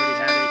we already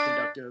have a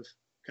conductive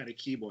kind of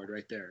keyboard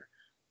right there.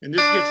 And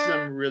this gets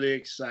them really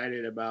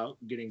excited about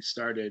getting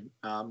started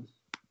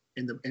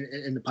in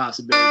the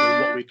possibility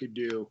of what we could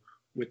do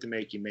with the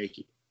Makey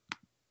Makey.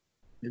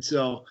 And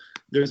so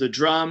there's a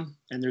drum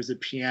and there's a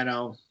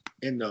piano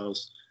in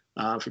those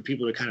for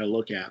people to kind of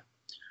look at.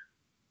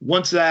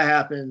 Once that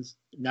happens,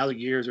 now the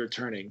gears are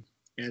turning.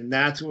 And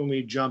that's when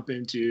we jump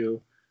into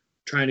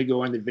trying to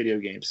go into video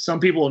games. Some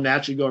people will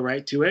naturally go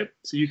right to it.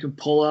 So you can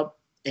pull up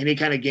any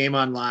kind of game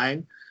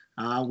online.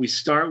 We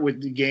start with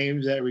the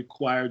games that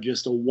require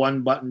just a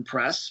 1-button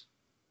press.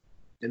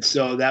 And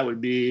so that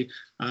would be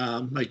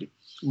like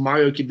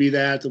Mario could be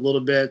that a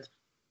little bit.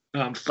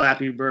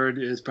 Flappy Bird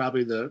is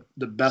probably the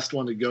best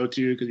one to go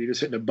to, because you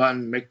just hit the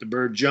button and make the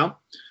bird jump.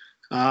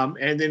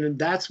 And then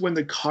that's when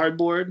the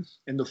cardboard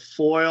and the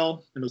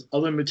foil and those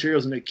other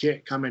materials in the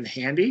kit come in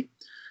handy,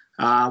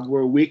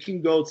 where we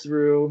can go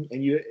through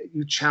and you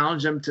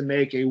challenge them to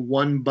make a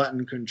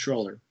 1-button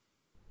controller.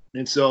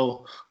 And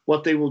so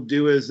what they will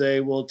do is they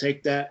will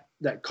take that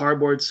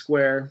cardboard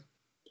square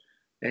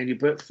and you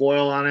put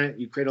foil on it,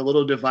 you create a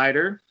little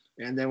divider,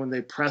 and then when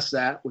they press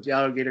that with the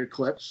alligator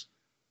clips,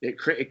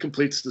 it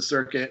completes the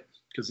circuit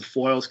because the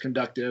foil is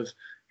conductive,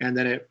 and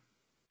then it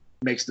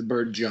makes the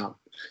bird jump.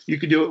 You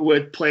can do it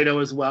with Play-Doh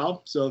as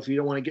well. So if you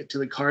don't want to get to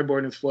the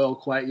cardboard and foil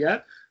quite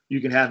yet,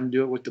 you can have them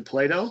do it with the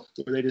Play-Doh,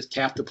 where they just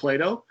tap the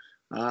Play-Doh.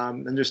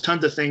 And there's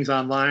tons of things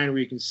online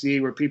where you can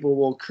see where people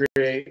will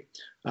create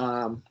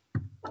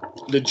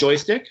the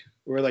joystick,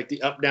 where like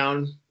the up,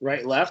 down,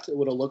 right, left, it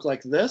would look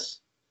like this.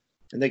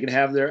 And they can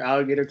have their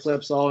alligator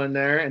clips all in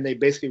there, and they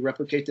basically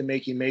replicate the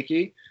Makey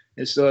Makey.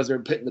 And so as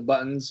they're hitting the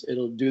buttons,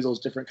 it'll do those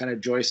different kind of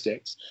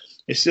joysticks.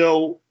 And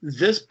so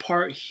this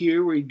part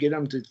here, where you get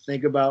them to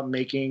think about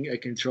making a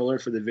controller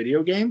for the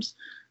video games,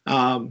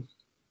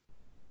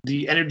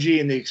 the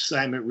energy and the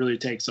excitement really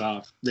takes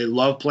off. They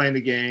love playing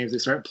the games. They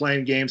start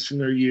playing games from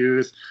their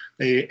youth.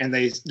 They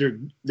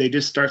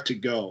just start to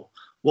go.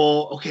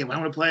 Well, okay, well,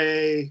 I want to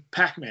play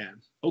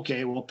Pac-Man.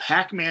 Okay, well,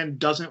 Pac-Man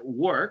doesn't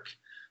work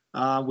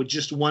with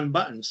just one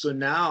button. So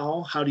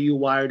now how do you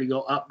wire to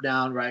go up,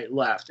 down, right,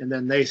 left? And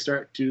then they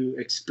start to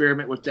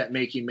experiment with that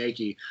Makey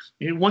Makey.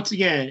 And once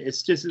again,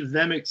 it's just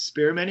them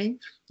experimenting.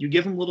 You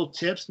give them little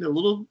tips and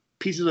little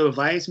pieces of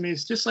advice. I mean,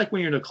 it's just like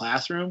when you're in a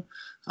classroom.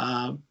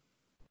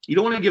 You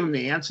don't want to give them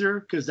the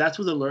answer, because that's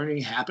where the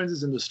learning happens,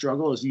 is in the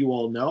struggle, as you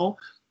all know.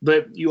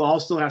 But you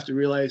also have to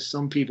realize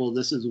some people,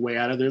 this is way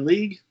out of their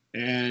league.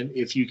 And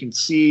if you can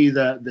see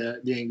the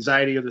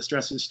anxiety or the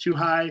stress is too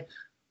high,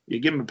 you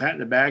give them a pat in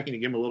the back and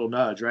you give them a little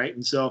nudge, right?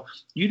 And so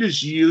you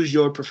just use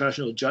your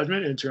professional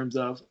judgment in terms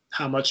of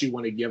how much you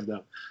want to give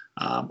them.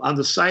 On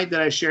the site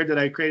that I shared, that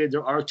I created,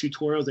 there are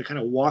tutorials that kind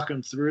of walk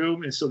them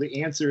through. And so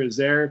the answer is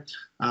there.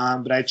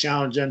 But I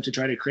challenge them to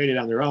try to create it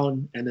on their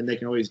own, and then they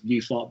can always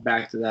default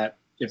back to that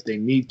if they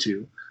need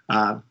to,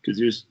 because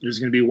there's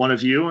going to be one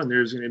of you and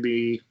there's going to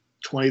be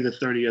 20 to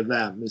 30 of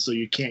them. And so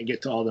you can't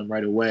get to all of them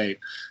right away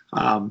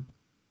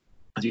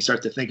as you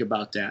start to think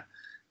about that.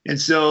 And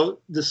so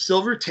the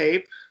silver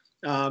tape,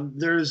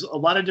 there's a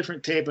lot of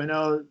different tape. I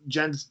know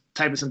Jen's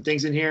typing some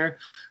things in here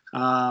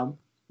that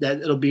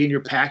it'll be in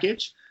your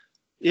package.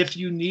 If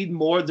you need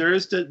more,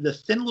 there's the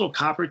thin little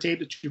copper tape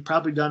that you've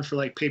probably done for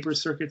like paper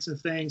circuits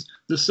and things.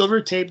 The silver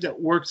tape that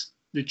works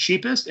the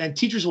cheapest, and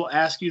teachers will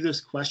ask you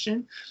this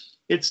question.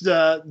 It's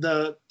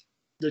the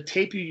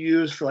tape you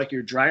use for like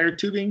your dryer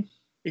tubing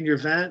in your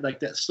vent, like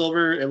that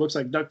silver. It looks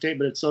like duct tape,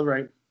 but it's silver.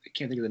 I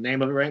can't think of the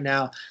name of it right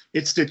now.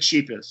 It's the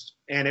cheapest,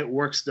 and it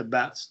works the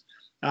best.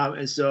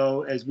 And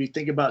so as we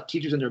think about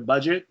teachers and their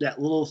budget,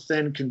 that little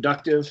thin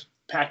conductive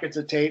packets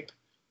of tape,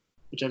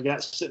 which I've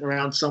got sitting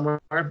around somewhere,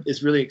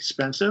 is really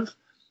expensive.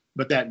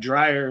 But that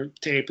dryer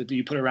tape that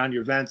you put around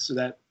your vents so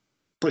that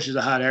pushes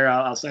the hot air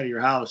out outside of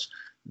your house,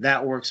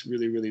 that works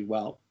really, really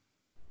well.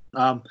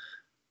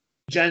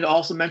 Jen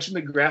also mentioned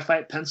the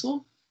graphite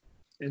pencil.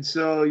 And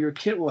so your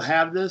kit will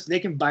have this. They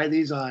can buy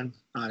these on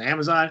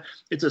Amazon.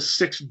 It's a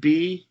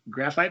 6B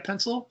graphite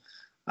pencil.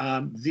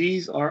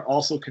 These are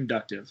also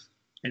conductive.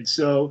 And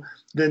so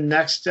the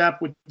next step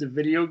with the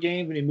video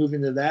game, when you move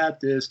into that,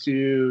 is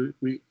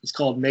it's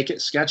called Make It,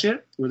 Sketch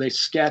It, where they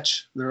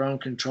sketch their own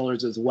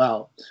controllers as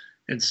well.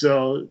 And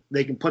so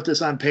they can put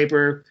this on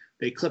paper.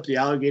 They clip the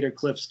alligator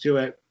clips to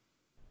it.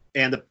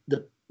 And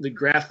the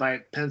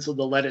graphite pencil,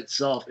 the lead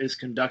itself, is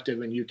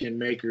conductive, and you can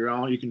make your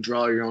own. You can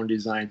draw your own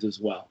designs as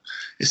well.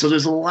 And so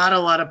there's a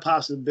lot of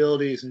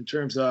possibilities in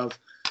terms of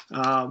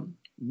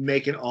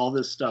making all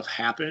this stuff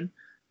happen.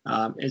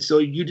 And so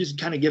you just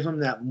kind of give them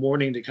that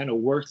morning to kind of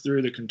work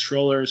through the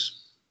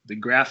controllers, the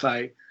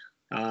graphite,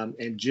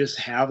 and just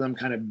have them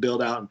kind of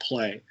build out and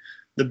play.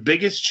 The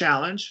biggest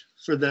challenge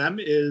for them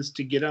is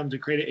to get them to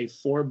create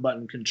a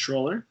 4-button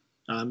controller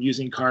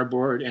using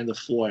cardboard and the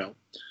foil.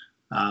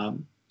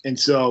 And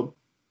so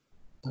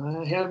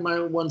I have my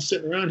one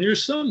sitting around here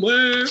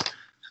somewhere.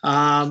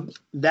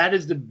 That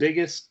is the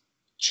biggest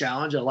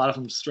challenge. A lot of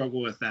them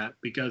struggle with that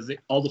because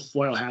all the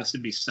foil has to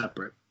be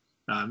separate.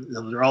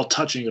 They're all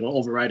touching. It'll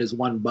override as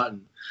one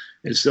button.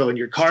 And so in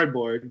your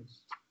cardboard,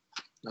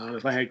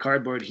 if I had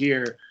cardboard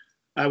here,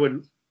 I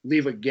would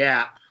leave a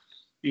gap.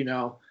 You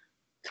know,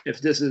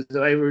 if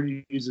I were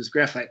to use this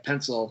graphite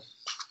pencil,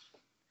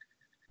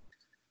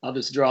 I'll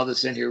just draw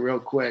this in here real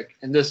quick.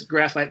 And this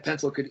graphite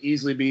pencil could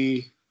easily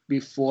be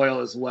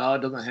foil as well.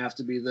 It doesn't have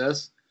to be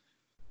this.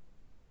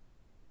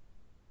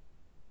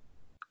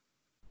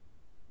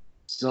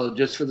 So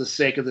just for the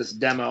sake of this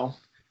demo,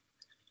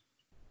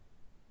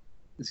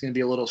 it's going to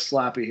be a little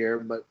sloppy here,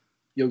 but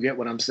you'll get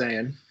what I'm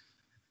saying.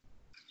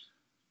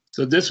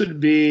 So this would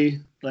be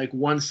like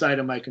one side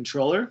of my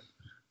controller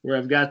where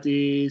I've got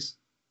these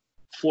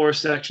 4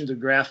 sections of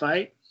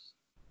graphite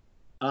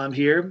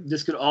here.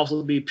 This could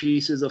also be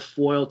pieces of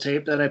foil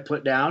tape that I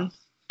put down.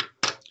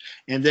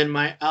 And then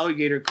my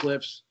alligator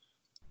clips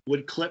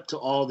would clip to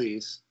all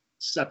these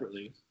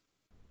separately.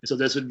 So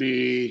this would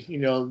be,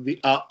 the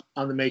up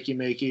on the Makey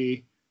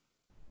Makey.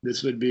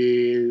 This would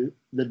be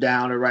the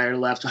down or right or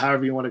left,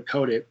 however you want to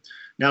code it.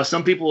 Now,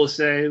 some people will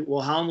say,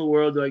 well, how in the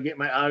world do I get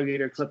my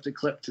alligator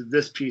clip to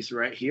this piece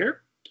right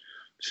here?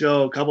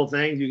 So a couple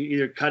things. You can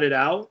either cut it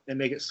out and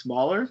make it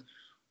smaller.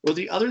 Or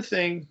the other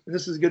thing, and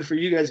this is good for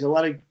you guys, a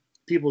lot of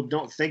people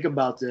don't think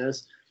about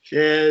this,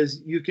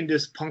 is you can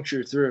just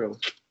puncture through.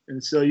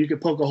 And so you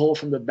could poke a hole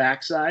from the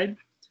backside,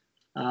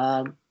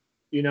 and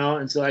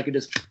so I could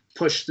just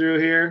push through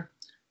here.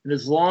 And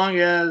as long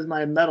as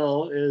my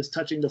metal is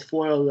touching the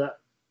foil,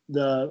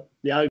 the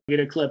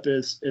alligator clip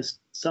is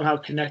somehow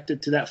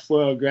connected to that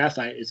foil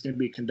graphite, it's going to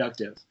be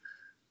conductive.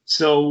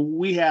 So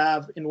we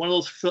have, in one of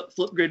those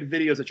Flipgrid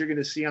videos that you're going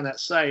to see on that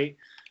site,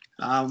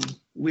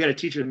 we had a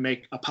teacher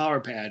make a power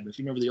pad, if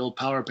you remember the old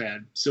power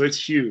pad. So it's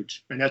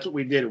huge. And that's what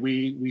we did.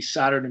 We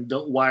soldered and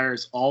built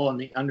wires all on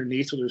the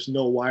underneath so there's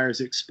no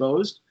wires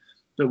exposed.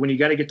 But when you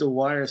got to get the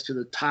wires to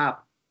the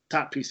top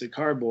piece of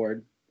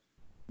cardboard,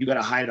 you got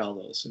to hide all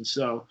those. And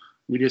so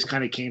we just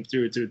kind of came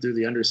through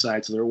the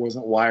underside, so there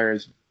wasn't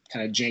wires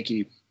kind of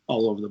janky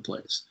all over the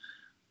place.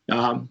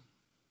 And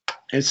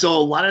so a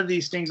lot of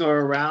these things are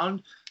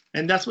around,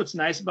 and that's what's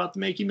nice about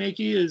the Makey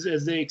Makey is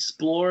as they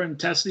explore and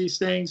test these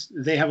things,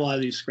 they have a lot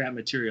of these scrap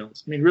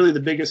materials. I mean, really the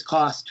biggest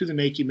cost to the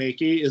Makey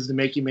Makey is the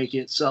Makey Makey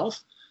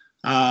itself.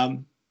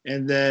 And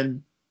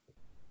then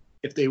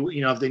if they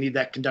need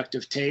that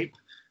conductive tape,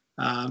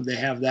 they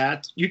have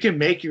that. You can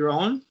make your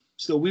own.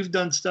 So we've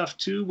done stuff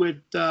too with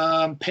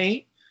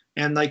paint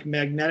and like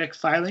magnetic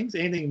filings,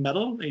 anything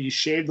metal, and you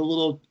shave the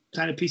little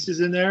kind of pieces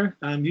in there.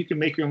 You can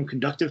make your own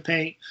conductive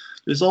paint.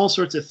 There's all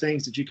sorts of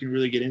things that you can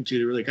really get into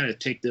to really kind of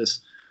take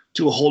this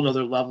to a whole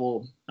nother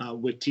level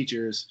with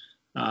teachers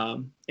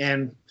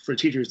and for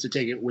teachers to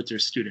take it with their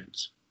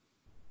students.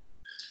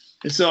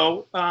 And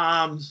so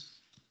how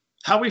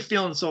are we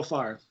feeling so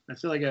far? I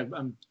feel like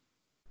I'm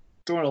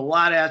throwing a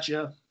lot at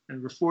you,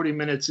 and we're 40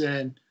 minutes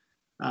in.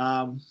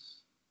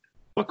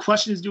 What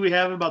questions do we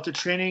have about the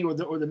training or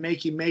the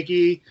Makey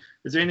Makey?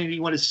 Is there anything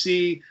you want to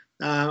see?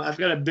 I've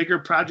got a bigger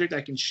project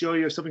I can show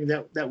you of something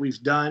that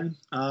we've done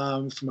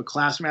from a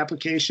classroom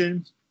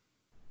application.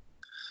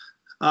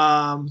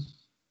 So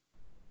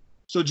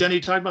Jenny,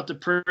 you talked about the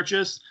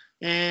purchase,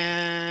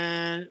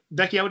 and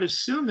Becky, I would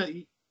assume that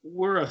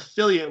we're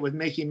affiliate with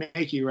Makey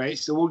Makey, right?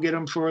 So we'll get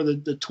them for the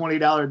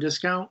 $20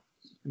 discount.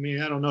 I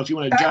mean, I don't know if you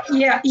want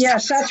to.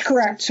 Yes, that's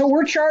correct. So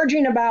we're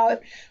charging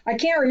about, I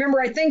can't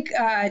remember, I think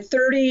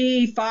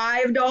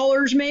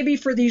 $35 maybe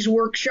for these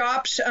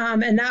workshops,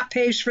 and that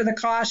pays for the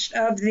cost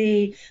of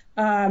the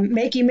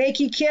Makey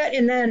Makey kit,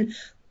 and then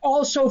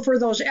also for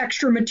those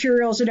extra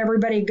materials that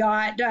everybody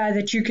got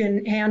that you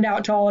can hand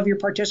out to all of your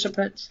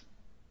participants.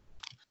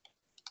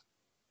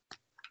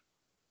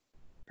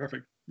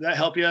 Perfect. Did that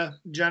help you,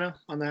 Jenna,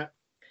 on that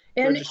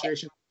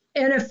registration?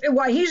 And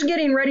while he's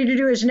getting ready to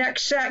do his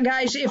next set,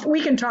 guys, if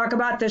we can talk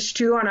about this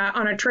too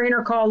on a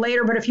trainer call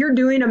later, but if you're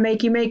doing a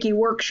Makey Makey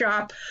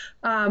workshop,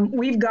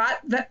 we've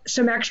got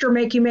some extra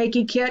Makey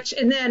Makey kits,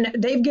 and then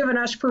they've given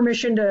us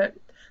permission to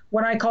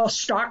what I call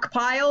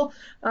stockpile,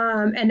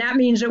 and that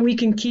means that we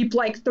can keep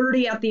like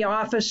 30 at the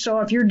office.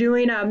 So if you're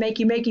doing a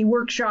Makey Makey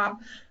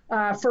workshop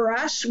for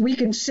us, we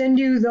can send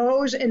you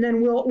those, and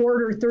then we'll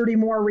order 30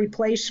 more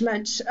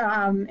replacements,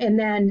 and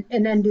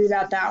then do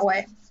that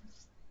way.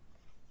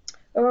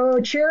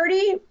 Oh,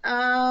 Charity,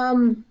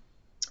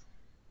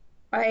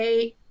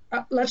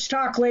 let's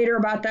talk later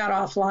about that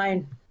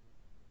offline.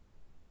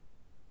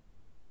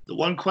 The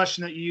one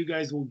question that you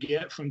guys will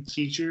get from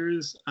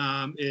teachers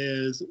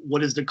is,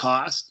 what is the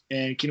cost?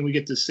 And can we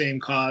get the same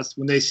cost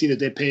when they see that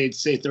they paid,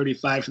 say,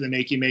 $35 for the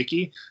Makey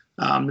Makey?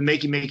 The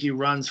Makey Makey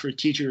runs for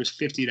teachers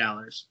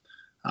 $50.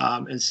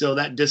 And so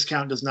that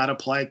discount does not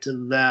apply to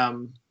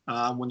them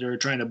when they're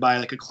trying to buy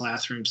like a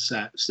classroom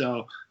set.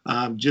 So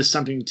just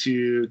something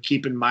to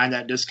keep in mind,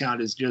 that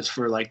discount is just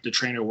for like the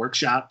trainer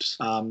workshops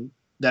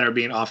that are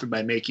being offered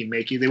by Makey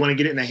Makey. They want to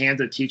get it in the hands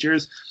of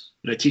teachers,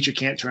 but a teacher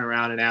can't turn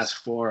around and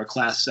ask for a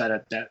class set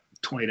at that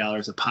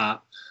 $20 a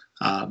pop.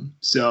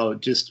 So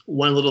just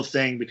one little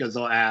thing, because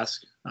they'll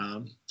ask.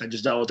 I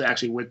just dealt with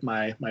actually with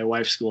my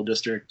wife's school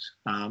district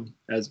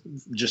as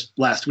just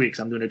last week.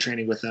 So I'm doing a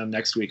training with them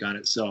next week on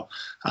it. So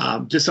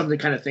just something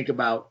to kind of think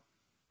about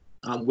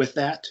with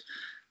that.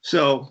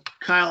 So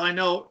Kyle, I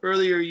know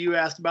earlier you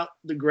asked about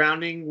the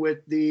grounding with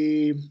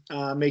the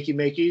Makey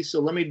Makey. So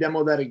let me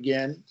demo that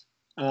again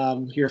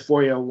here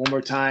for you one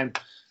more time,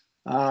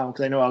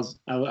 because I know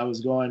I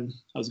was going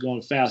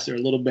faster a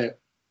little bit.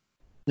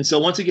 And so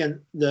once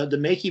again, the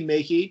Makey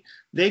Makey,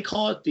 they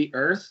call it the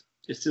earth.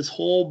 It's this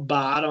whole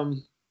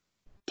bottom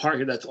part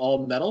here that's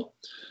all metal.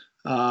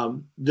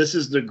 This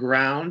is the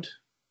ground.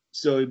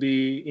 So it'd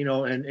be,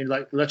 and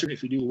like electric,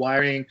 if you do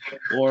wiring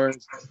or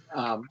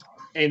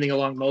anything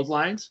along those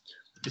lines.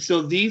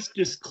 So these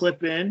just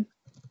clip in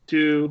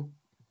to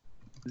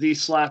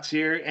these slots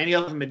here. Any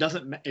of them,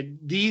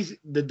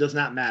 that does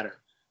not matter.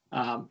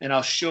 And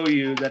I'll show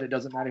you that it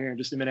doesn't matter here in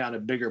just a minute on a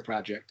bigger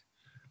project.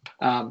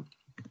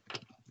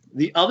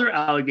 The other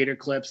alligator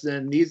clips,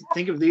 then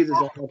think of these as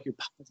like your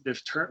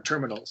positive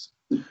terminals.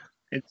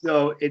 And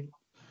so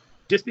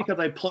just because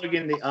I plug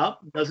in the up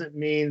doesn't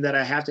mean that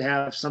I have to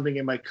have something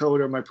in my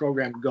code or my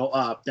program go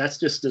up. That's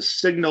just the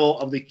signal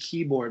of the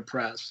keyboard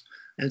press.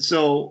 And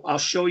so I'll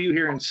show you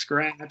here in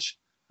Scratch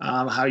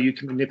how you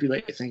can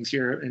manipulate things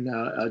here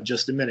in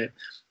just a minute.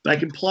 But I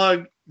can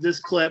plug this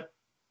clip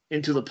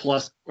into the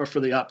plus or for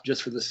the up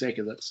just for the sake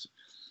of this.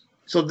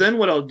 So then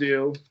what I'll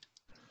do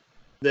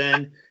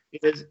then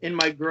is in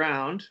my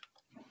ground,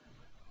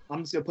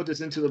 I'm just going to put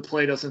this into the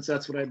Play-Doh since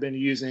that's what I've been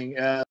using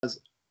as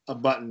a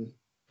button.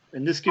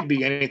 And this could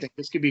be anything.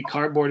 This could be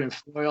cardboard and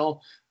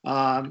foil.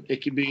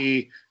 It could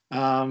be,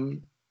 a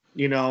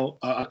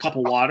cup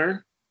of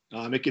water.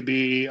 It could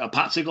be a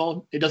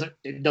popsicle.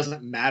 It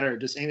doesn't matter.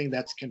 Just anything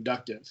that's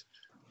conductive.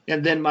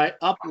 And then my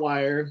up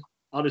wire,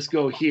 I'll just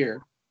go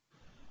here.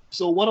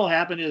 So what'll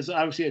happen is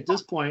obviously at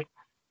this point,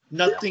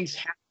 nothing's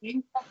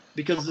happening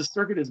because the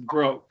circuit is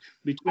broke.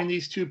 Between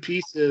these two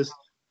pieces,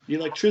 the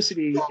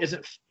electricity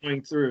isn't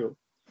flowing through.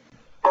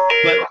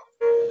 But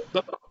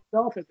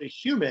myself as a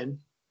human,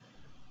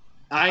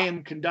 I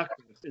am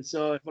conductive. And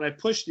so when I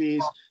push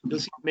these, you'll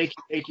see Makey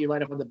Makey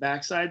light up on the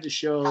backside to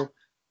show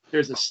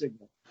there's a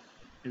signal.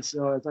 And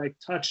so as I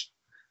touch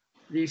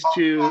these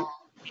two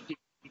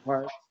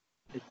parts,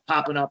 it's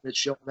popping up, it's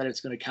showing that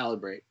it's going to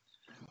calibrate.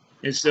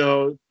 And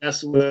so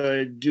that's what I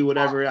would do,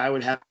 whatever I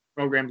would have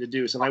programmed to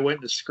do. So if I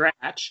went to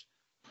scratch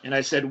and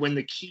I said when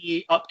the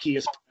key up key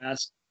is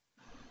pressed,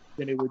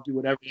 then it would do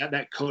whatever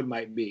that code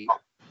might be.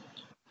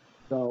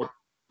 So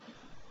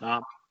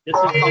this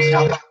is just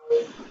how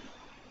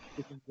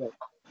it can go.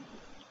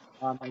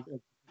 I'm going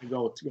to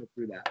go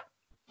through that.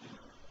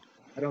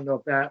 I don't know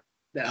if that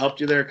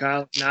helped you there,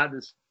 Kyle. If not,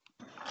 just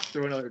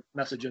throw another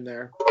message in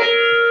there.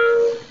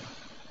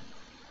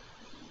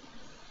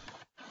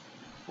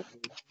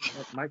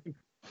 My computer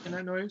in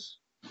that noise?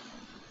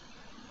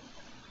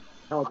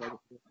 Oh, go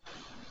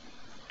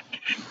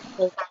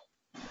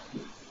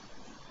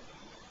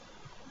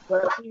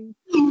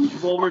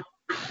over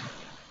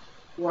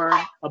for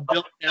a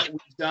build that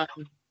we've done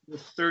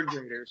with third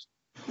graders.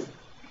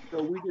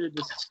 So we did a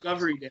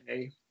discovery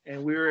day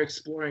and we were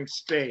exploring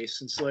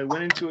space. And so I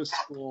went into a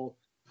school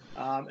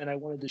and I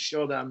wanted to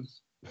show them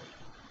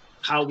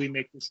how we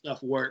make this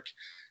stuff work.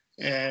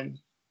 And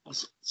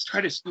let's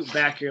try to scoot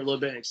back here a little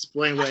bit and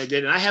explain what I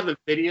did. And I have a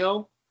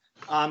video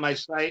on my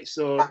site,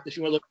 so if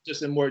you want to look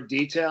just in more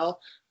detail,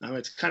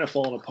 it's kind of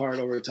falling apart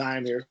over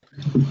time here.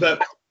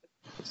 But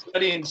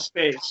studying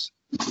space,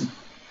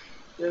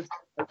 there's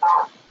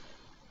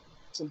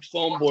some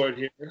foam board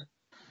here,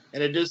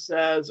 and it just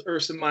says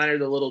Ursa Minor,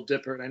 the Little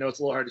Dipper. And I know it's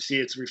a little hard to see,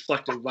 it's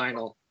reflective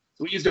vinyl.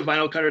 So we used a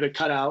vinyl cutter to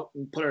cut out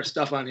and put our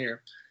stuff on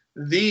here.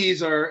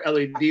 These are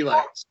LED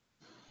lights.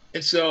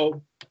 And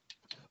so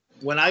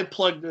when I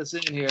plug this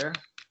in here,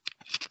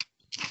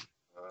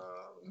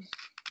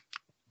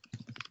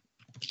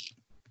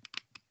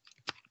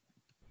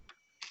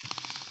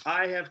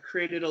 I have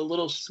created a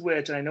little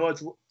switch. And I know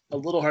it's a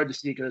little hard to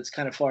see because it's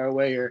kind of far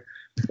away here,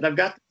 but I've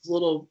got this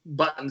little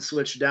button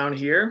switch down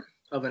here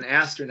of an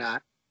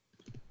astronaut.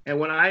 And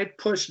when I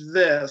push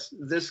this,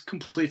 this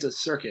completes a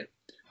circuit.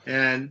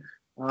 And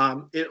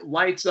it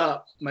lights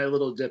up my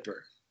Little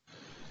Dipper.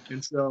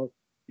 And so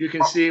you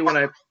can see when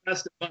I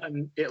press the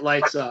button, it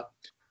lights up.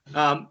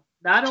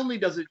 Not only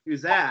does it do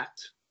that,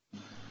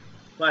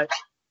 but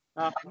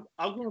I'm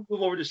going to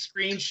move over to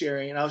screen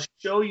sharing, and I'll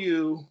show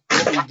you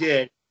what we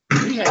did.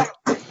 We had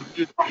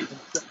it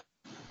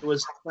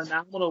was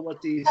phenomenal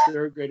what these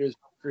third graders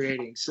were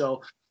creating.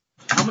 So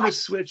I'm going to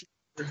switch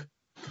over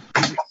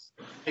to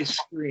my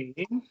screen.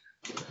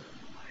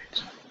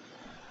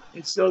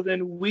 And so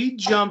then we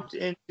jumped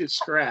into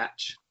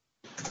Scratch.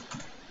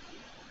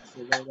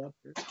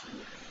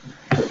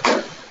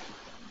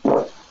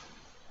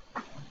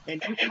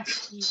 And you can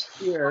see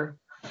here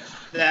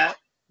that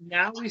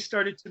now we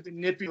started to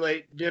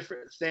manipulate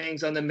different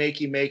things on the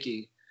Makey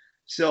Makey.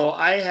 So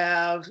I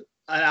have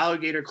an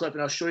alligator clip,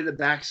 and I'll show you the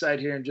backside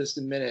here in just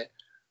a minute,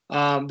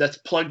 that's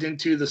plugged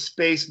into the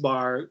space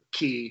bar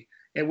key.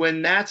 And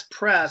when that's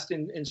pressed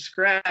in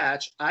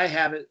Scratch, I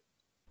have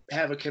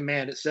a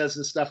command. It says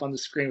the stuff on the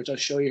screen, which I'll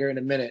show you here in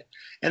a minute.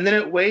 And then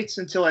it waits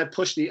until I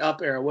push the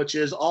up arrow, which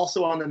is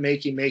also on the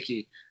Makey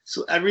Makey.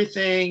 So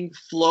everything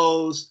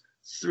flows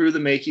through the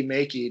Makey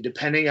Makey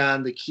depending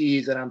on the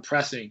keys that I'm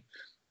pressing.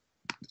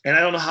 And I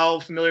don't know how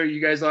familiar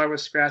you guys are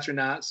with Scratch or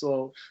not,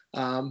 so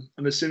I'm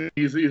assuming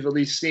you've at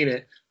least seen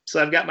it.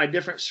 So I've got my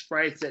different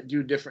sprites that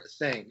do different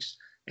things.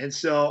 And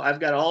so I've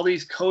got all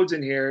these codes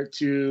in here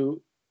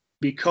to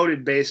be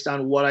coded based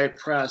on what I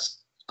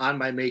press on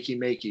my Makey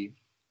Makey.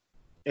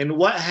 And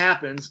what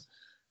happens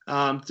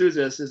through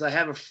this is I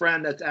have a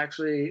friend that's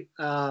actually,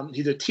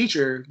 he's a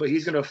teacher, but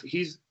he's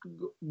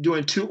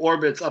doing 2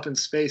 orbits up in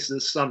space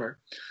this summer.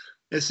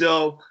 And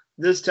so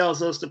this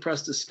tells us to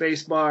press the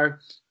space bar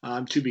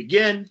to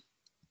begin.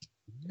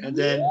 And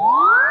then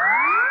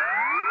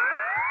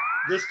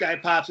this guy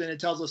pops in and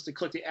tells us to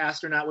click the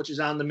astronaut, which is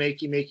on the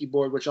Makey Makey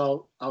board, which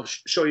I'll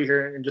show you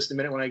here in just a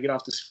minute when I get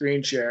off the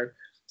screen share.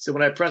 So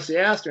when I press the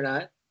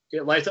astronaut,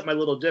 it lights up my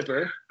Little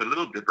Dipper. The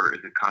Little Dipper is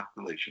a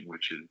constellation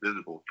which is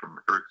visible from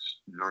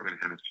Earth's northern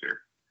hemisphere.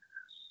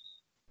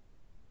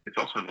 It's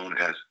also known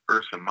as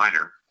Ursa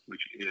Minor,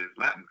 which is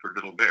Latin for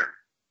little bear.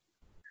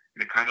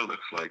 And it kind of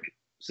looks like...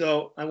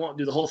 So I won't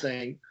do the whole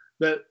thing,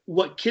 but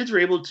what kids were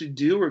able to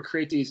do were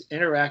create these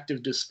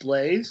interactive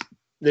displays.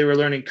 They were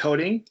learning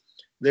coding.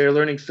 They were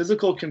learning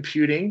physical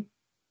computing.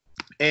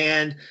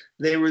 And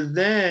they were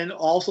then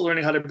also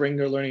learning how to bring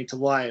their learning to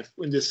life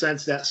in the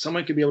sense that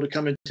someone could be able to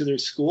come into their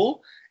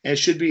school and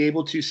should be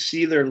able to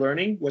see their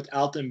learning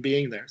without them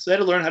being there. So they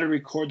had to learn how to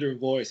record their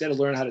voice. They had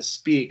to learn how to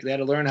speak. They had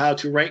to learn how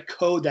to write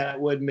code that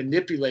would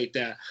manipulate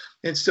that.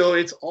 And so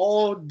it's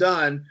all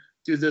done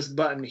through this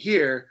button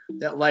here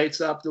that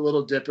lights up the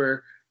Little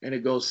Dipper and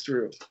it goes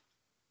through.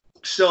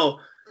 So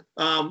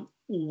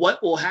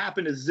what will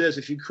happen is this: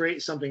 if you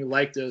create something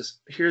like this,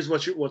 here's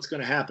what's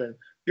going to happen.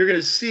 You're going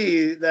to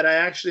see that I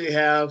actually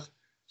have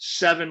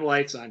 7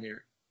 lights on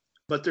here.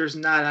 but there's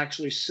not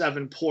actually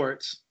 7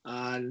 ports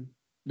on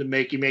the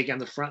Makey Makey on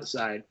the front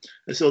side.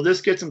 And so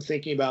this gets them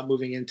thinking about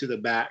moving into the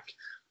back.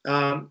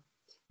 And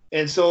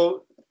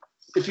so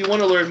if you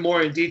want to learn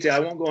more in detail, I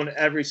won't go into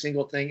every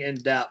single thing in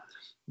depth.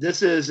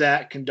 This is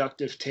that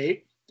conductive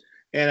tape.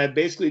 And I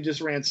basically just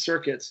ran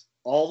circuits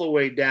all the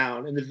way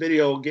down. In the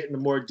video, we'll get into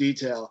more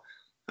detail.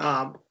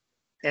 And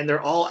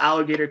they're all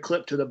alligator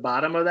clipped to the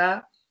bottom of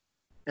that.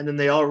 And then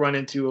they all run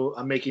into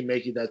a Makey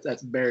Makey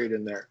that's buried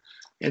in there.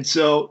 And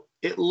so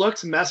it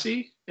looks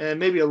messy, and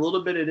maybe a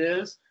little bit it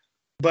is,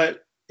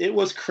 but it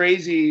was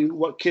crazy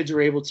what kids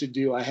were able to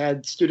do. I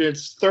had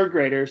students, 3rd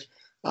graders,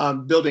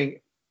 building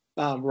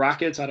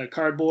rockets out of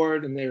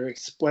cardboard, and they were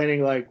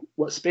explaining like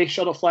what space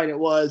shuttle flight it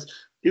was.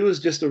 It was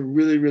just a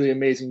really, really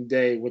amazing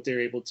day what they were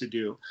able to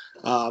do.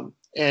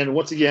 And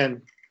once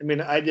again, I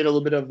mean, I did a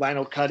little bit of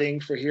vinyl cutting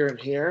for here and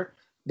here,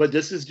 but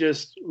this is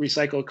just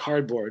recycled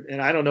cardboard.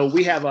 And I don't know,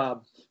 we have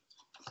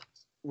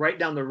right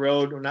down the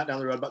road, or not down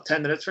the road, about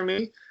 10 minutes from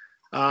me,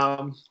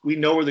 we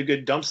know where the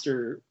good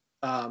dumpster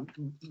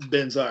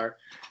bins are.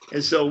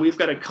 And so we've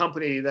got a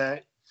company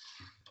that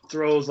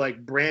throws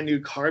like brand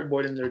new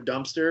cardboard in their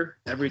dumpster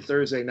every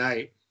Thursday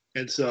night.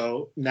 And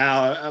so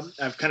now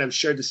I've kind of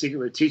shared the secret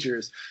with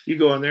teachers. You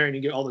go in there and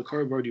you get all the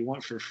cardboard you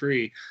want for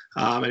free,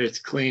 and it's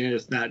clean and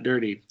it's not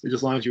dirty. Just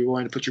as long as you're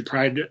willing to put your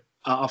pride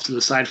off to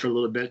the side for a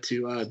little bit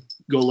to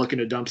go look in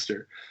a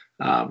dumpster.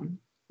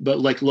 But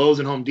like Lowe's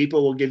and Home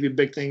Depot will give you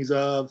big things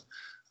of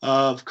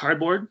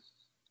cardboard.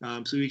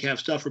 So you can have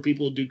stuff where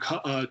people do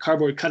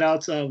cardboard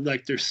cutouts of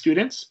like their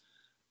students,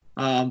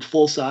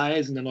 full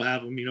size, and then they'll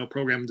have them,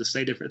 programmed to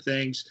say different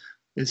things.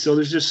 And so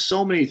there's just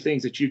so many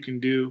things that you can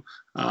do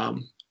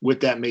with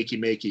that Makey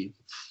Makey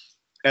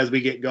as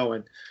we get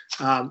going.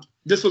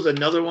 This was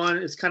another one.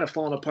 It's kind of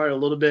falling apart a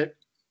little bit,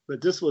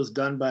 but this was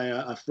done by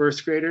a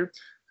 1st grader.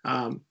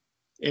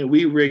 And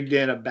we rigged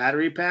in a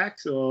battery pack,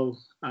 so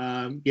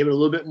give it a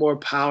little bit more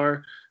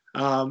power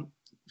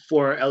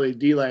for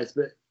LED lights.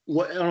 But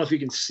I don't know if you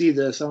can see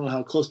this. I don't know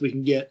how close we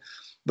can get.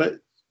 But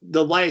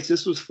the lights,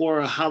 this was for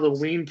a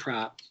Halloween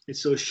prop. And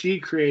so she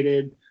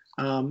created,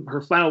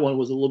 her final one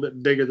was a little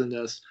bit bigger than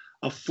this,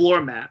 a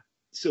floor mat.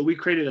 So we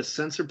created a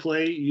sensor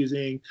plate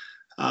using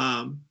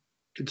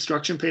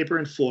construction paper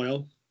and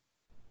foil.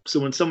 So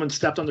when someone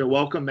stepped on their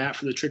welcome mat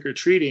for the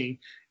trick-or-treating,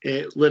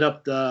 it lit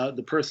up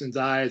the person's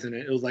eyes, and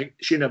it was like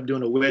she ended up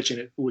doing a witch, and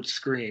it would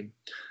scream.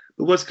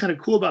 But what's kind of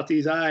cool about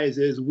these eyes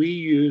is we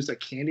used a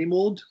candy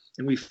mold,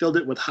 and we filled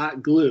it with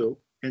hot glue,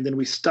 and then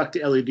we stuck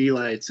the LED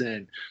lights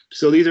in.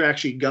 So these are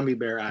actually gummy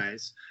bear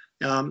eyes.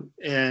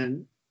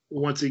 And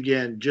once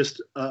again,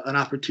 just an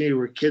opportunity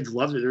where kids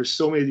loved it. There's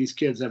so many of these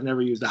kids that have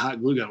never used a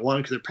hot glue gun. 1,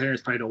 because their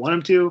parents probably don't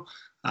want them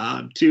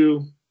to.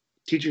 2,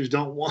 teachers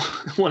don't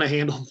want to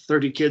handle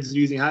 30 kids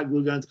using hot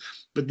glue guns,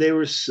 but they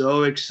were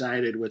so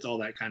excited with all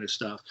that kind of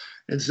stuff.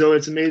 And so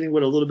it's amazing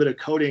what a little bit of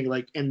coding,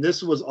 and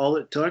this was all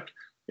it took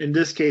in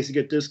this case to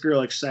get this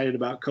girl excited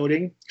about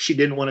coding. She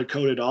didn't want to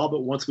code at all,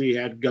 but once we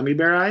had gummy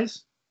bear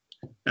eyes,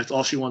 that's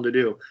all she wanted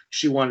to do.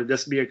 She wanted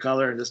this to be a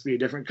color and this to be a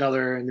different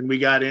color. And then we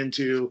got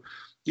into,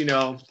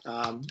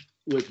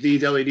 with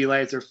these LED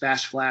lights, they're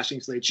fast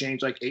flashing, so they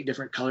change like 8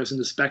 different colors in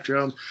the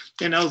spectrum.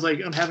 And I was like,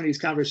 I'm having these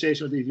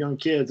conversations with these young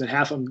kids, and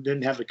half of them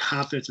didn't have the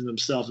confidence in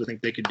themselves to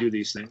think they could do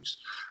these things.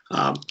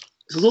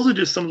 So those are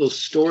just some of those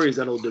stories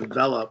that'll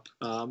develop,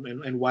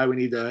 and why we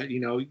need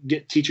to,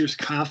 get teachers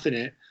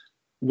confident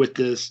with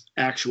this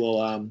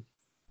actual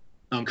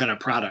kind of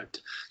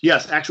product.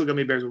 Yes, actual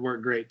gummy bears would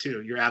work great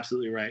too. You're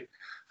absolutely right.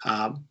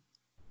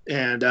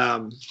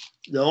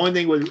 The only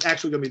thing with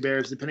actual gummy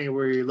bears, depending on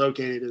where you're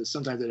located, is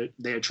sometimes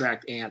they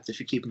attract ants if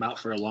you keep them out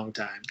for a long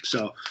time.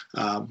 So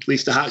at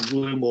least the hot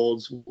glue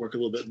molds work a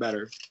little bit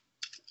better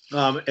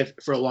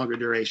for a longer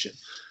duration.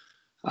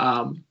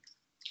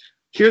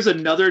 Here's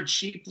another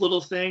cheap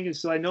little thing. And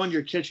so I know in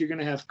your kit you're going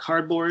to have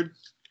cardboard,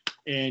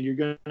 and you're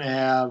going to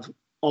have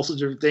all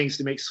sorts of things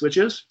to make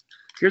switches.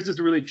 Here's just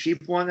a really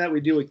cheap one that we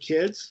do with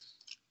kids,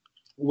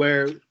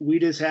 where we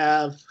just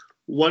have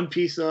one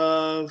piece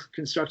of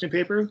construction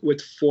paper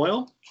with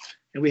foil,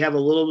 and we have a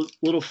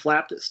little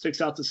flap that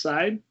sticks out the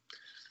side.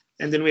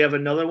 And then we have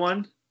another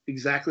one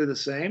exactly the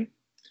same,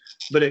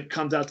 but it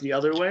comes out the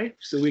other way,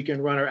 so we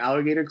can run our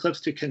alligator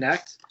clips to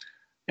connect.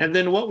 And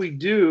then what we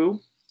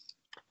do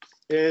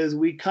is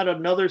we cut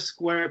another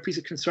square piece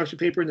of construction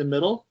paper in the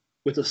middle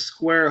with a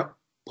square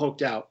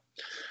poked out.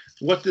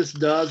 What this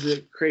does,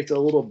 it creates a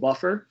little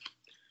buffer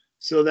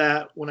so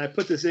that when I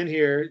put this in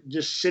here,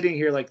 just sitting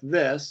here like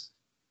this,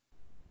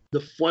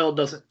 the foil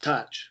doesn't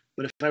touch.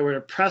 But if I were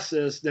to press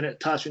this, then it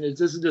touches. And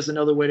this is just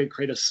another way to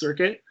create a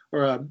circuit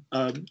or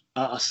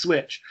a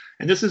switch.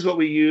 And this is what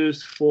we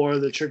use for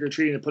the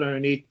trick-or-treating to put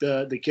underneath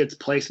the kids'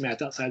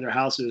 placemats outside their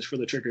houses for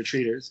the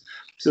trick-or-treaters.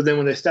 So then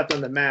when they stepped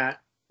on the mat,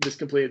 this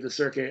completed the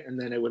circuit, and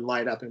then it would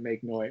light up and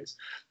make noise.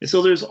 And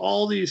so there's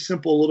all these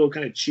simple little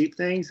kind of cheap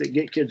things that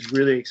get kids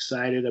really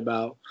excited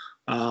about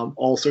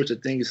all sorts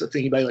of things, so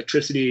thinking about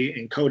electricity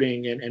and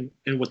coding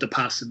and what the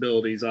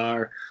possibilities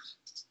are.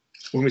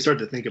 when we start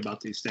to think about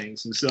these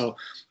things. And so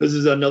this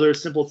is another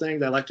simple thing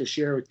that I like to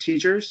share with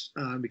teachers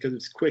because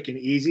it's quick and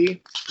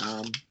easy,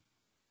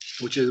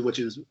 which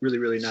is really,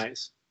 really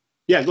nice.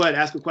 Yeah, go ahead,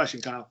 ask a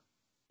question, Kyle.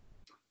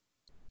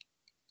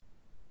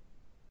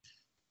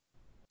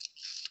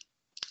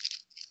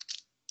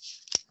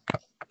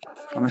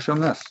 I'm gonna show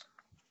them this.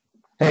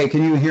 Hey,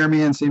 can you hear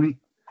me and see me?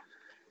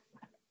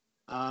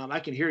 I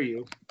can hear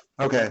you.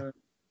 Okay.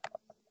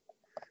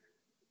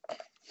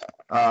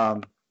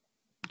 I'm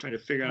trying to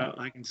figure out.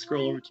 I can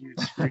scroll over to your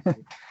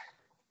screen.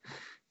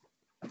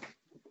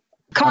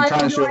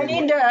 Kyle, do I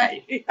need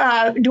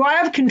to? Do I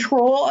have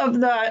control of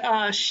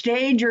the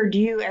stage, or do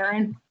you,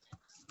 Aaron?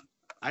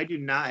 I do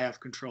not have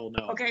control.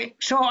 No. Okay,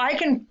 so I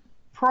can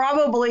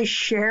probably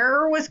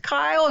share with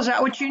Kyle. Is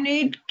that what you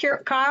need,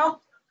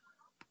 Kyle?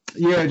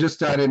 Yeah,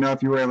 just I didn't know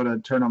if you were able to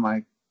turn on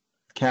my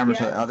camera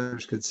so that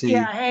others could see.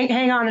 Yeah,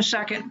 hang on a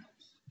second.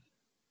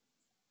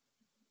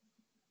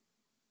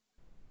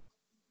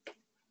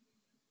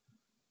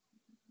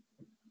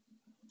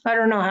 I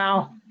don't know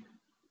how.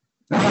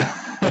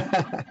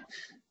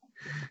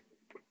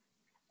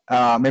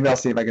 Maybe I'll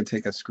see if I can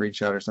take a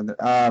screenshot or something.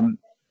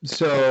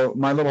 So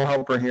my little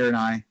helper here and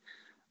I,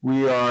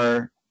 we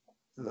are.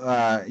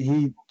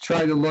 He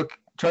tried to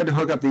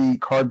hook up the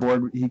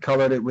cardboard. He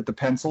colored it with the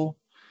pencil,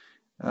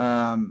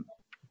 and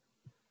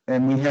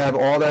we have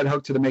all that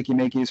hooked to the Makey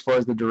Makey as far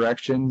as the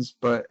directions,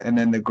 and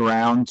then the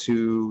ground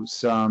to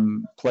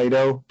some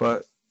Play-Doh,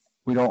 but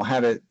we don't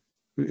have it.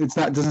 It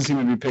doesn't seem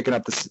to be picking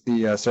up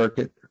the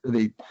circuit.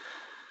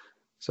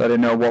 So I didn't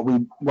know what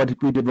we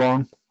did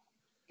wrong.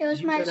 It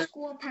was my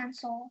school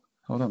pencil.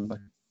 Hold on.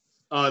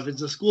 If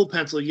it's a school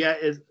pencil, yeah.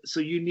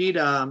 So you need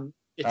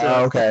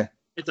okay.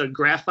 It's a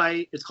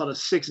graphite. It's called a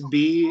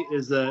 6B.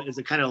 Is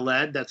a kind of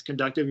lead that's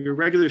conductive. Your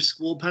regular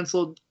school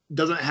pencil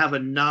doesn't have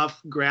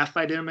enough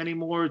graphite in them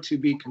anymore to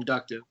be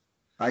conductive.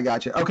 I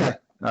got you. Okay.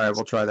 All right.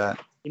 We'll try that.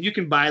 And you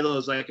can buy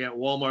those like at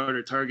Walmart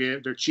or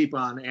Target. They're cheap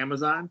on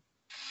Amazon.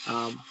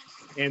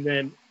 And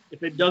then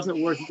if it doesn't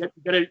work, you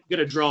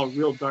gotta draw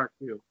real dark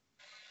too.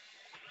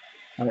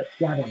 All right.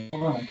 Got it.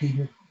 Hold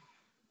on.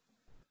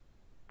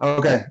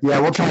 Okay. Yeah,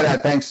 we'll try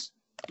that. Thanks.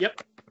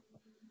 Yep.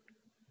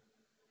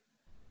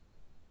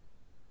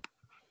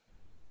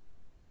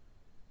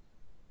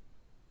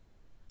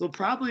 So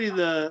probably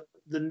the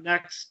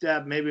next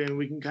step, maybe, and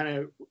we can kind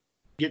of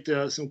get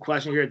to some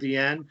questions here at the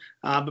end,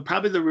 but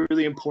probably the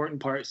really important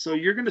part. So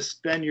you're going to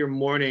spend your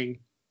morning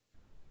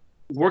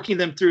working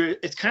them through.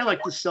 It's kind of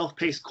like the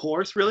self-paced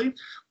course, really.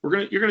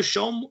 You're going to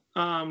show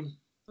them.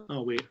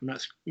 Oh wait,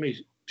 let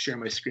me share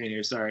my screen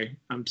here. Sorry,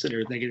 I'm sitting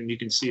here thinking you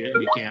can see it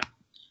and you can't.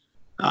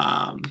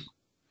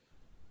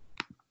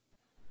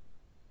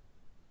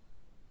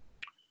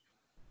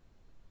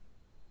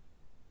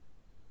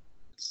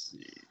 Let's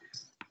see.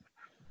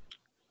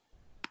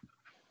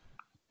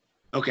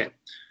 Okay,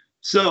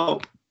 so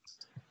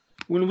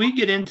when we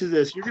get into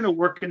this, you're going to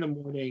work in the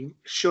morning,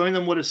 showing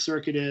them what a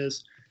circuit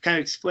is, kind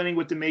of explaining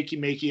what the Makey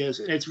Makey is.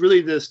 And it's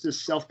really this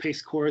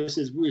self-paced course.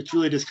 It's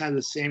really just kind of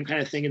the same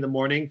kind of thing in the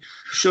morning,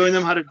 showing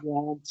them how to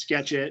draw,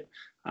 sketch it,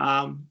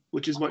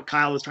 which is what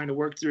Kyle was trying to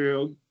work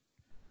through.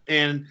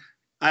 And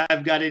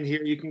I've got in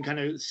here, you can kind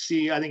of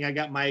see, I think I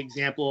got my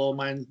example.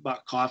 Mine's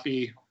about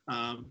coffee.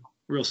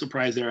 Real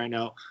surprise there, I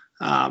know.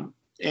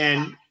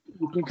 And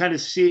you can kind of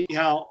see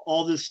how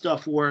all this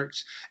stuff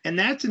works. And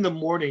that's in the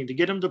morning to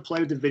get them to play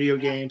with the video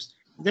games.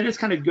 Then it's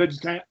kind of good.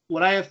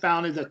 What I have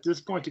found is at this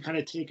point to kind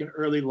of take an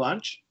early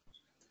lunch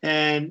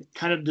and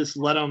kind of just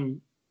let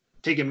them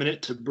take a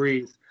minute to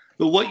breathe.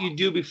 But what you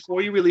do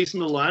before you release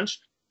them to lunch,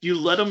 you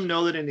let them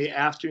know that in the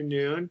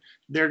afternoon,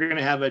 they're going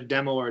to have a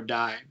demo or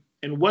die.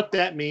 And what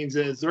that means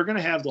is they're going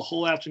to have the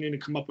whole afternoon to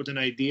come up with an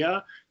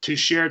idea to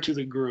share to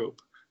the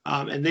group.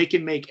 And they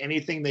can make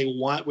anything they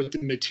want with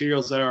the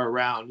materials that are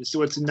around. And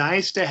so it's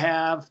nice to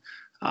have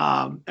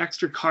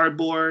extra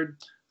cardboard,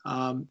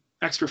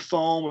 extra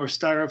foam or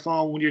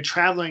styrofoam. When you're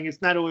traveling,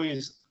 it's not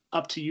always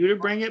up to you to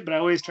bring it, but I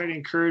always try to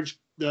encourage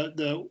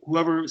the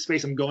whoever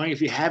space I'm going,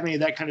 if you have any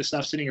of that kind of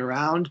stuff sitting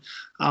around,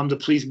 to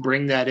please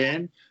bring that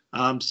in.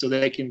 So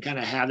they can kind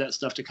of have that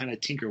stuff to kind of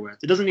tinker with.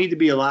 It doesn't need to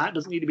be a lot. It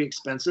doesn't need to be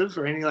expensive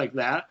or anything like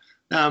that.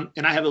 And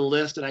I have a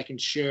list that I can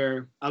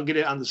share. I'll get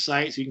it on the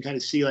site so you can kind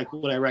of see like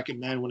what I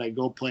recommend when I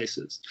go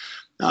places.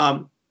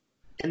 And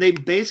they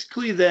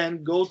basically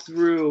then go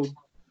through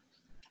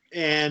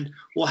and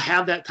will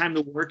have that time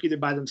to work either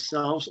by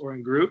themselves or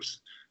in groups.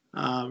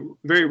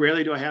 Very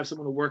rarely do I have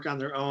someone to work on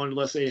their own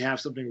unless they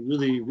have something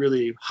really,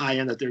 really high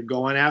end that they're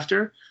going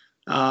after.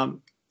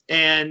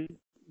 And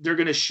they're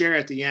going to share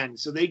at the end.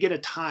 So they get a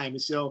time.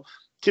 So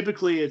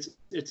typically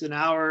it's an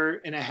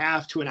hour and a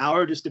half to an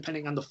hour, just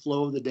depending on the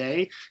flow of the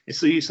day. And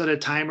so you set a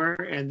timer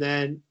and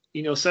then,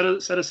 set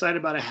aside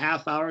about a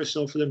half hour or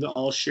so for them to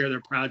all share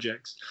their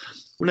projects.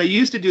 When I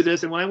used to do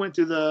this, and when I went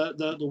through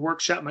the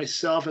workshop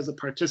myself as a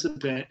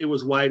participant, it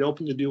was wide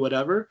open to do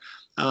whatever.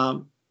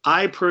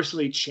 I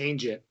personally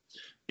change it.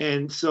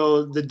 And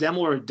so the demo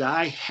or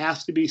die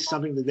has to be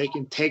something that they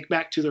can take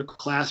back to their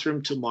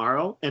classroom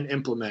tomorrow and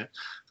implement.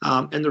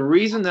 And the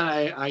reason that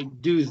I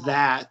do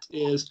that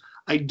is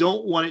I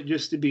don't want it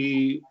just to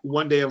be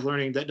one day of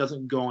learning that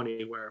doesn't go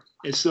anywhere.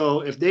 And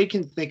so if they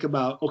can think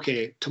about,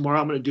 okay, tomorrow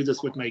I'm going to do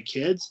this with my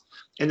kids,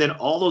 and then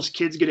all those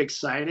kids get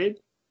excited,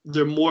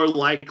 they're more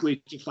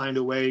likely to find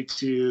a way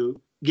to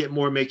get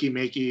more Makey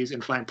Makeys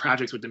and find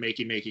projects with the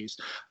Makey Makeys.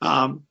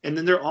 And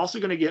then they're also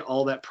going to get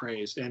all that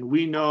praise. And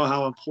we know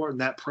how important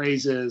that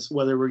praise is,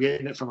 whether we're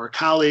getting it from our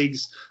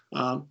colleagues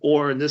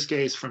or in this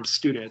case from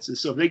students. And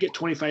so if they get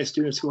 25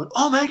 students going,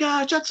 oh my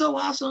gosh, that's so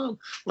awesome,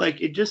 like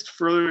it just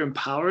further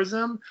empowers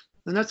them.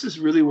 And that's just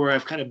really where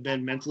I've kind of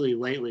been mentally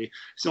lately.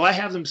 So I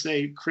have them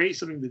say, create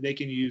something that they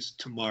can use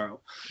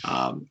tomorrow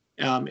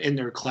in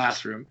their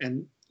classroom.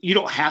 And you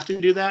don't have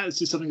to do that. It's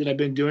just something that I've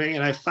been doing.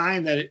 And I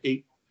find that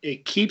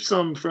it keeps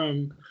them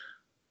from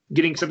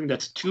getting something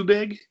that's too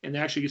big and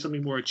actually get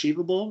something more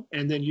achievable.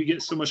 And then you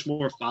get so much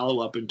more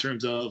follow-up in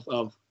terms of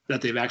that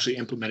they've actually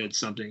implemented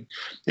something.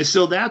 And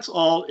so that's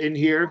all in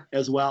here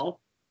as well.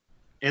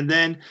 And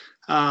then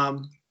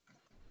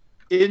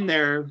in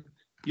there,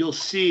 you'll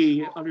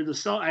see under the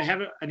cell,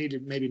 I need to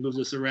maybe move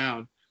this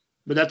around,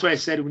 but that's why I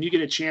said, when you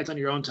get a chance on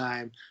your own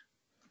time,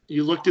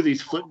 you look through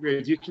these flip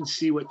grids, you can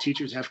see what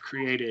teachers have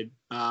created.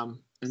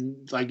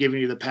 And I've given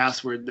you the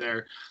password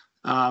there.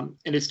 And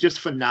it's just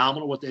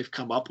phenomenal what they've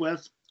come up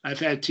with. I've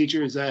had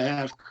teachers that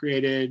have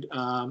created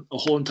a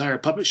whole entire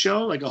puppet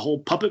show, like a whole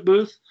puppet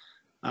booth.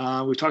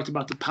 We talked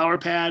about the power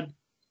pad.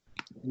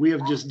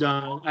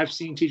 I've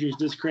seen teachers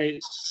just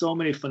create so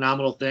many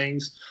phenomenal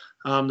things.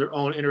 Their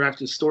own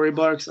interactive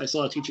storybooks. I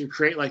saw a teacher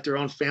create like their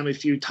own Family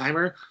Feud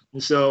timer.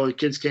 And so the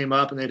kids came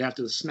up and they'd have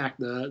to smack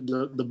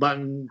the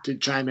button to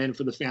chime in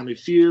for the Family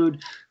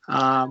Feud.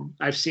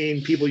 I've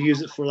seen people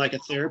use it for like a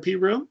therapy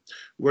room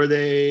where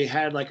they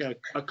had like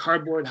a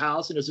cardboard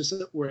house, and it was just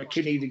where a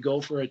kid needed to go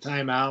for a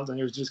timeout. And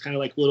there was just kind of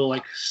like little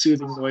like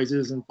soothing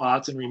noises and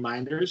thoughts and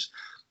reminders.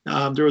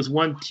 There was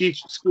one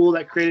school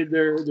that created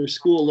their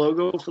school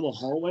logo for the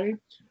hallway,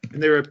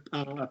 and they were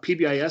a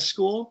PBIS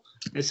school.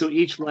 And so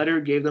each letter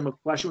gave them a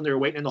question when they were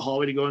waiting in the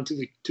hallway to go into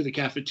the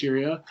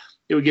cafeteria.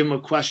 It would give them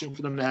a question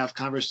for them to have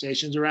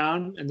conversations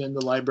around. And then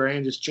the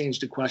librarian just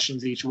changed the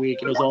questions each week.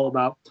 It was all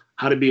about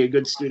how to be a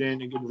good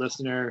student, a good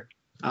listener.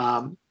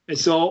 And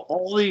so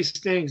all these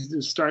things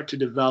just start to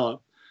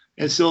develop.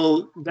 And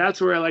so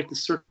that's where I like to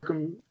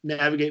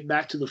circumnavigate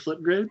back to the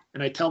flip grid.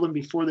 And I tell them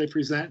before they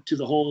present to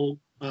the whole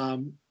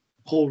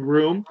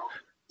room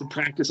to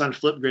practice on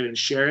flip grid and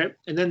share it.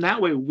 And then that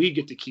way we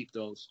get to keep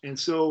those. And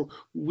so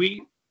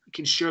we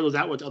can share those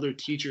out with other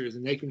teachers,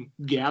 and they can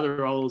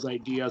gather all those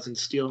ideas and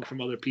steal them from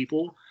other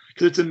people,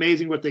 because it's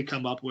amazing what they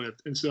come up with.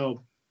 And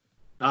so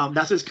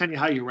that's just kind of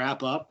how you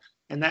wrap up.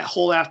 And that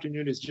whole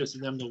afternoon is just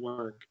them to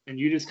work. And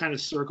you just kind of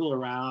circle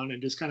around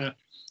and just kind of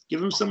give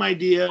them some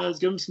ideas,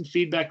 give them some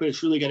feedback, but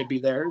it's really got to be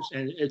theirs.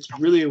 And it's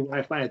really what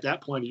I find at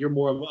that point, you're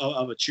more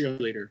of a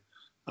cheerleader.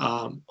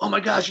 Oh my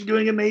gosh, you're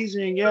doing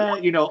amazing. Yeah,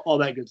 all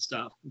that good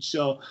stuff. And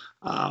so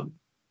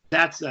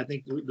that's, I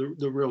think,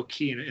 the real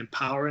key in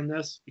empowering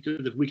this,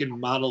 because if we can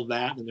model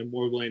that, then they're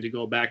more willing to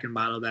go back and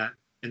model that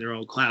in their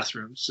own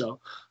classrooms. So,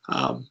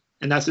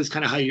 and that's just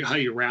kind of how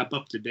you wrap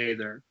up the day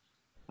there.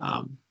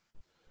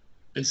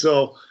 And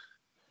so,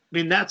 I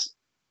mean, that's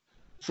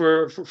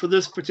for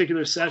this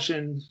particular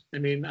session. I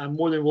mean, I'm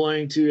more than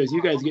willing to, as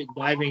you guys get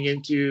diving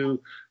into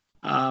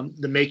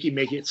the Makey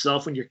Makey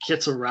itself, when your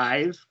kits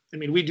arrive. I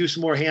mean, we do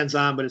some more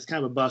hands-on, but it's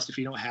kind of a bust if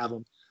you don't have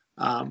them.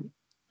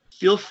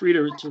 Feel free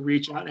to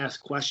reach out and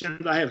ask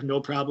questions. I have no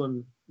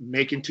problem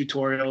making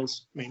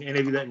tutorials. I mean, any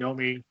of you that know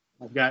me,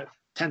 I've got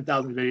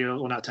 10,000 videos.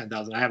 Well, not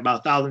 10,000. I have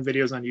about 1,000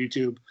 videos on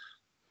YouTube.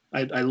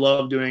 I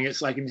love doing it.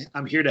 So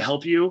I'm here to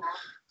help you.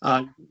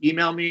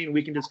 Email me and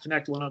we can just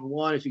connect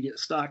one-on-one if you get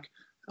stuck.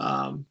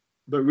 But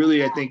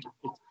really, I think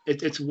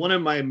it's one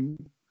of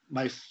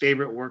my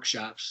favorite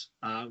workshops,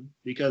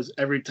 because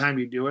every time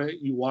you do it,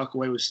 you walk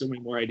away with so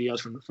many more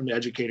ideas from the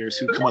educators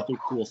who come up with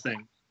cool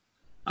things.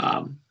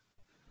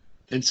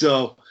 And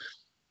so,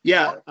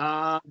 yeah,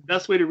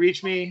 best way to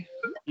reach me,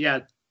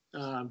 yeah,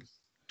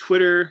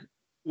 Twitter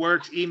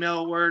works,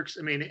 email works.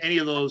 I mean, any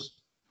of those.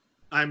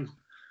 I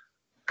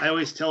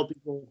always tell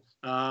people.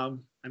 I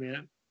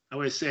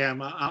always say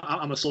I'm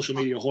a social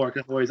media whore.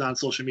 I'm always on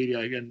social media.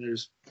 Again,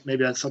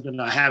 maybe that's something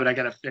that I have and I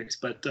got to fix.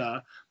 But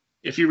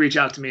if you reach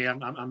out to me,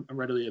 I'm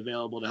readily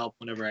available to help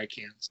whenever I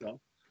can. So.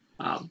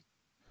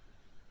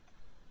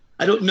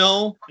 I don't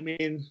know. I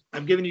mean,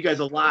 I'm giving you guys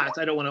a lot.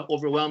 I don't want to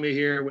overwhelm you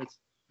here with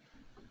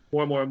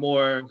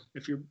more. I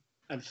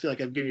feel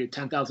like I've given you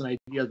 10,000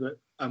 ideas, but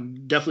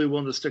I'm definitely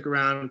willing to stick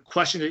around.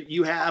 Questions that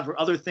you have, or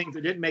other things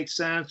that didn't make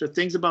sense, or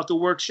things about the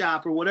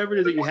workshop, or whatever it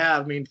is that you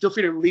have. I mean, feel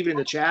free to leave it in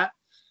the chat.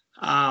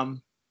 Other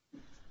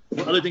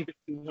things that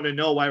you want to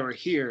know why we're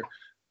here,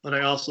 but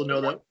I also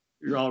know that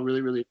you're all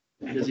really, really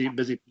busy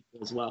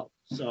people as well.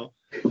 So.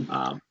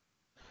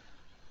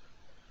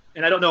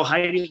 And I don't know,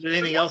 Heidi, is there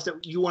anything else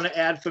that you want to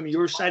add from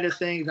your side of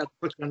things? Not to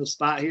put you on the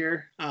spot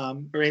here, or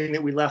anything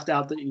that we left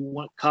out that you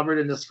want covered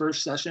in this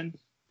first session?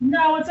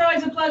 No, it's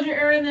always a pleasure,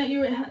 Erin, that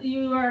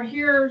you are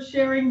here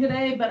sharing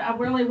today. But I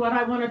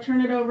want to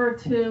turn it over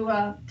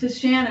to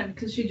Shannon,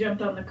 because she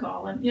jumped on the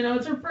call, and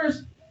it's her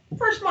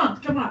First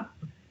month, come on.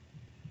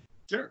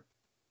 Sure.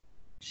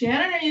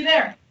 Shannon, are you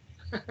there?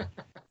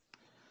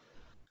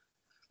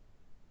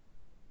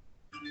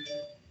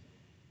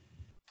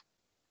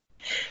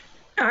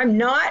 I'm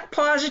not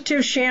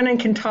positive Shannon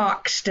can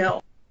talk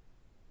still.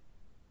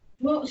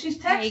 Well, she's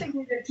texting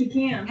me that she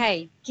can.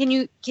 Hey, can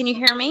you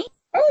hear me?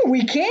 Oh,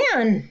 we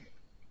can.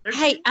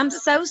 Hey, I'm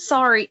so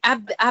sorry.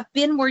 I've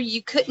been where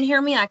you couldn't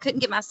hear me. I couldn't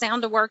get my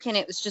sound to work, and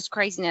it was just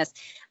craziness.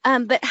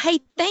 But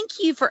hey, thank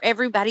you for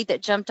everybody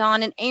that jumped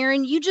on. And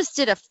Aaron, you just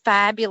did a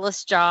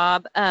fabulous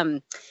job.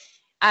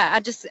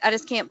 I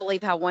just can't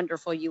believe how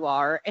wonderful you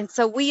are. And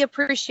so we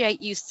appreciate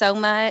you so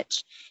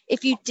much.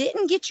 If you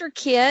didn't get your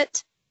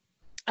kit,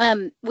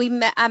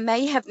 I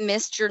may have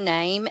missed your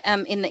name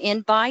in the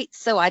invite,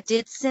 so I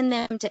did send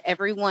them to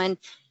everyone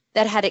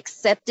that had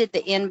accepted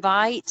the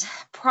invite.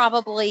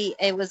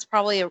 It was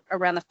probably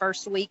around the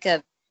first week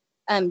of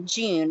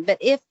June. But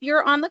if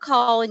you're on the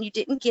call and you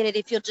didn't get it,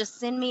 if you'll just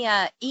send me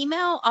an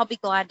email, I'll be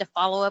glad to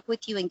follow up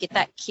with you and get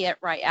that kit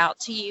right out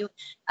to you.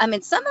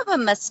 And some of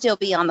them must still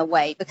be on the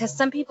way, because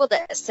some people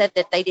that said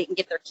that they didn't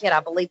get their kit, I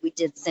believe we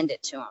did send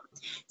it to them.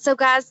 So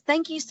guys,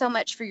 thank you so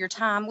much for your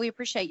time. We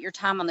appreciate your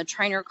time on the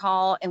trainer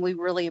call, and we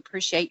really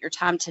appreciate your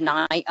time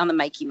tonight on the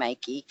Makey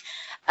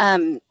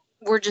Makey.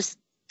 We're just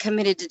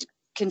committed to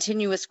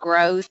continuous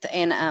growth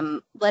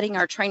and letting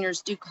our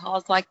trainers do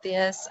calls like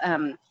this.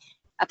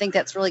 I think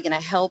that's really going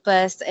to help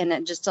us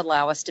and just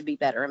allow us to be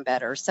better and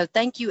better. So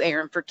thank you,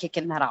 Aaron, for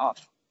kicking that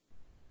off.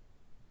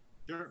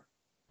 Sure.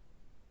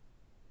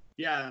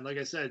 Yeah, and like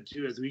I said,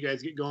 too, as we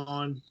guys get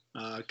going,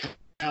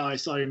 Kyle, I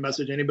saw your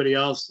message. Anybody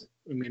else,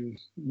 I mean,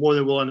 more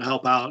than willing to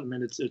help out. I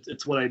mean,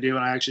 it's what I do,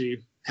 and I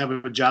actually have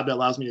a job that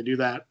allows me to do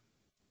that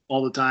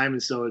all the time,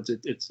 and so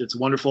it's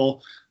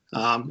wonderful.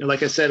 And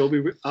like I said,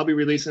 I'll be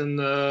releasing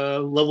the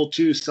level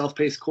 2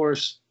 self-paced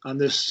course on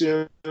this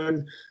soon.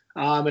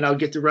 And I'll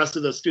get the rest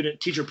of the student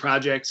teacher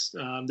projects.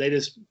 They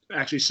just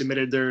actually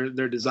submitted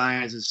their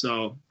designs. And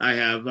so I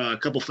have a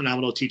couple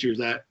phenomenal teachers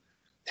that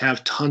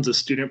have tons of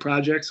student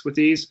projects with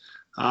these.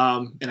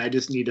 And I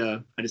just need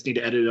to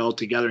edit it all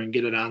together and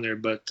get it on there.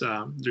 But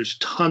there's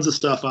tons of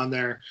stuff on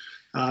there,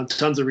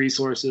 tons of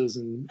resources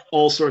and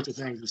all sorts of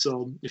things. And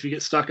so if you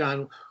get stuck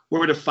on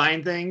where to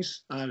find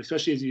things,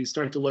 especially as you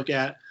start to look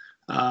at,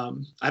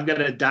 I've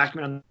got a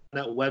document on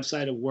that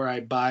website of where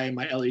I buy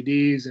my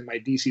LEDs and my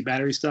DC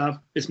battery stuff.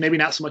 It's maybe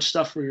not so much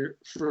stuff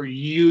for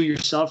you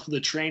yourself for the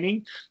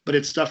training, but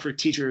it's stuff for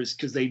teachers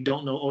because they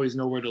don't always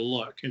know where to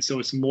look. And so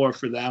it's more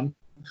for them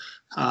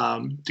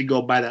to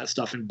go buy that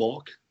stuff in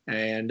bulk.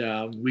 And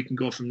we can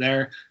go from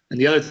there. And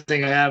the other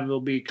thing I have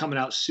will be coming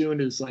out soon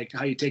is like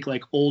how you take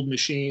like old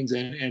machines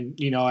and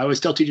I always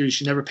tell teachers you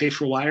should never pay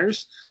for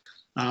wires.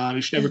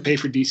 You should never pay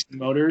for DC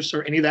motors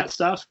or any of that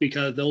stuff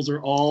because those are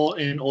all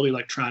in old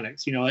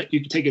electronics. You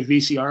can take a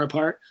VCR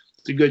apart.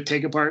 It's a good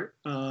take apart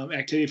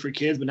activity for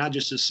kids, but not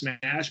just to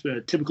smash. But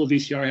a typical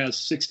VCR has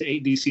 6 to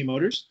 8 DC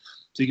motors,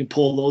 so you can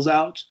pull those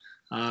out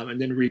and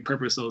then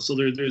repurpose those. So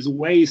there's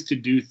ways to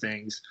do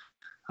things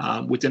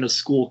within a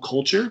school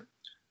culture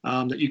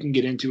that you can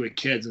get into with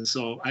kids. And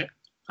so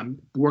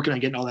I'm working on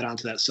getting all that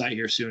onto that site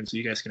here soon, so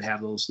you guys can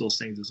have those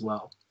things as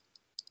well.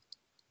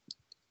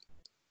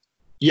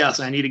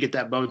 Yes, I need to get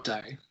that bow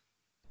tie.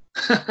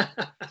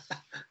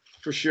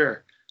 For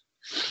sure.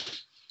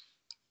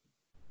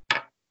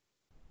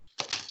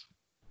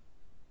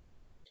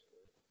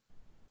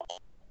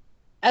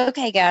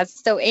 Okay, guys.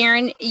 So,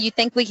 Aaron, you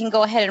think we can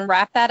go ahead and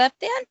wrap that up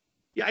then?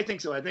 Yeah, I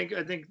think so. I think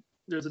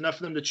there's enough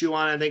for them to chew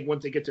on. I think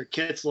once they get their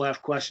kits, they'll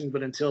have questions.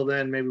 But until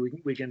then, maybe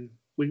we can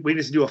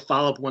just do a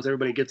follow-up once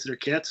everybody gets their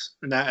kits.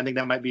 And I think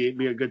that might be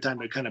a good time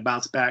to kind of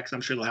bounce back because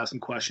I'm sure they'll have some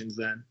questions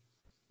then.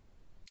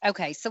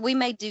 Okay, so we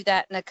may do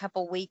that in a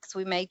couple weeks.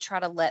 We may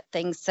try to let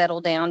things settle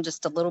down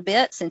just a little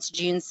bit since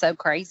June's so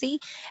crazy,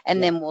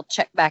 and then we'll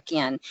check back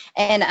in.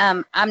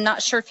 And I'm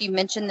not sure if you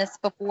mentioned this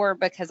before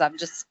because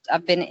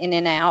I've been in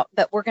and out,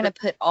 but we're going to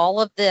put all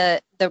of the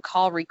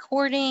call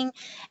recording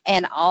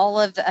and all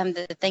of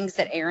the things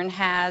that Aaron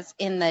has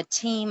in the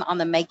team on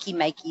the Makey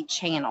Makey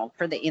channel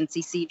for the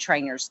NCC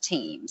trainers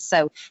team.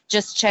 So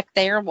just check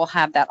there. We'll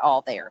have that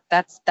all there.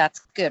 That's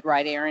good,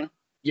 right, Aaron?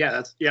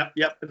 Yeah, yep.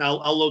 And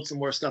I'll load some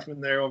more stuff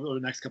in there over the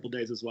next couple of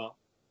days as well.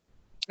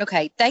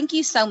 Okay, thank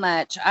you so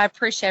much. I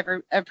appreciate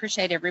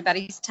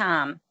everybody's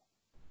time.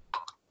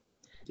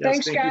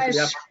 Yes, thanks,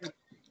 guys.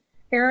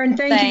 Aaron,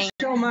 thank you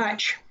so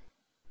much.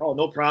 Oh,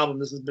 no problem.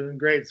 This has been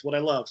great. It's what I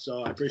love,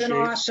 so I appreciate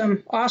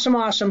it.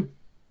 Awesome.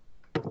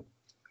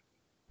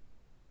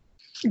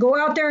 Go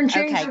out there and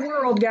change the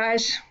world,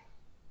 guys.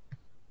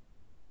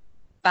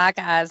 Bye,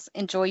 guys.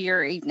 Enjoy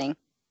your evening.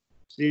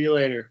 See you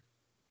later.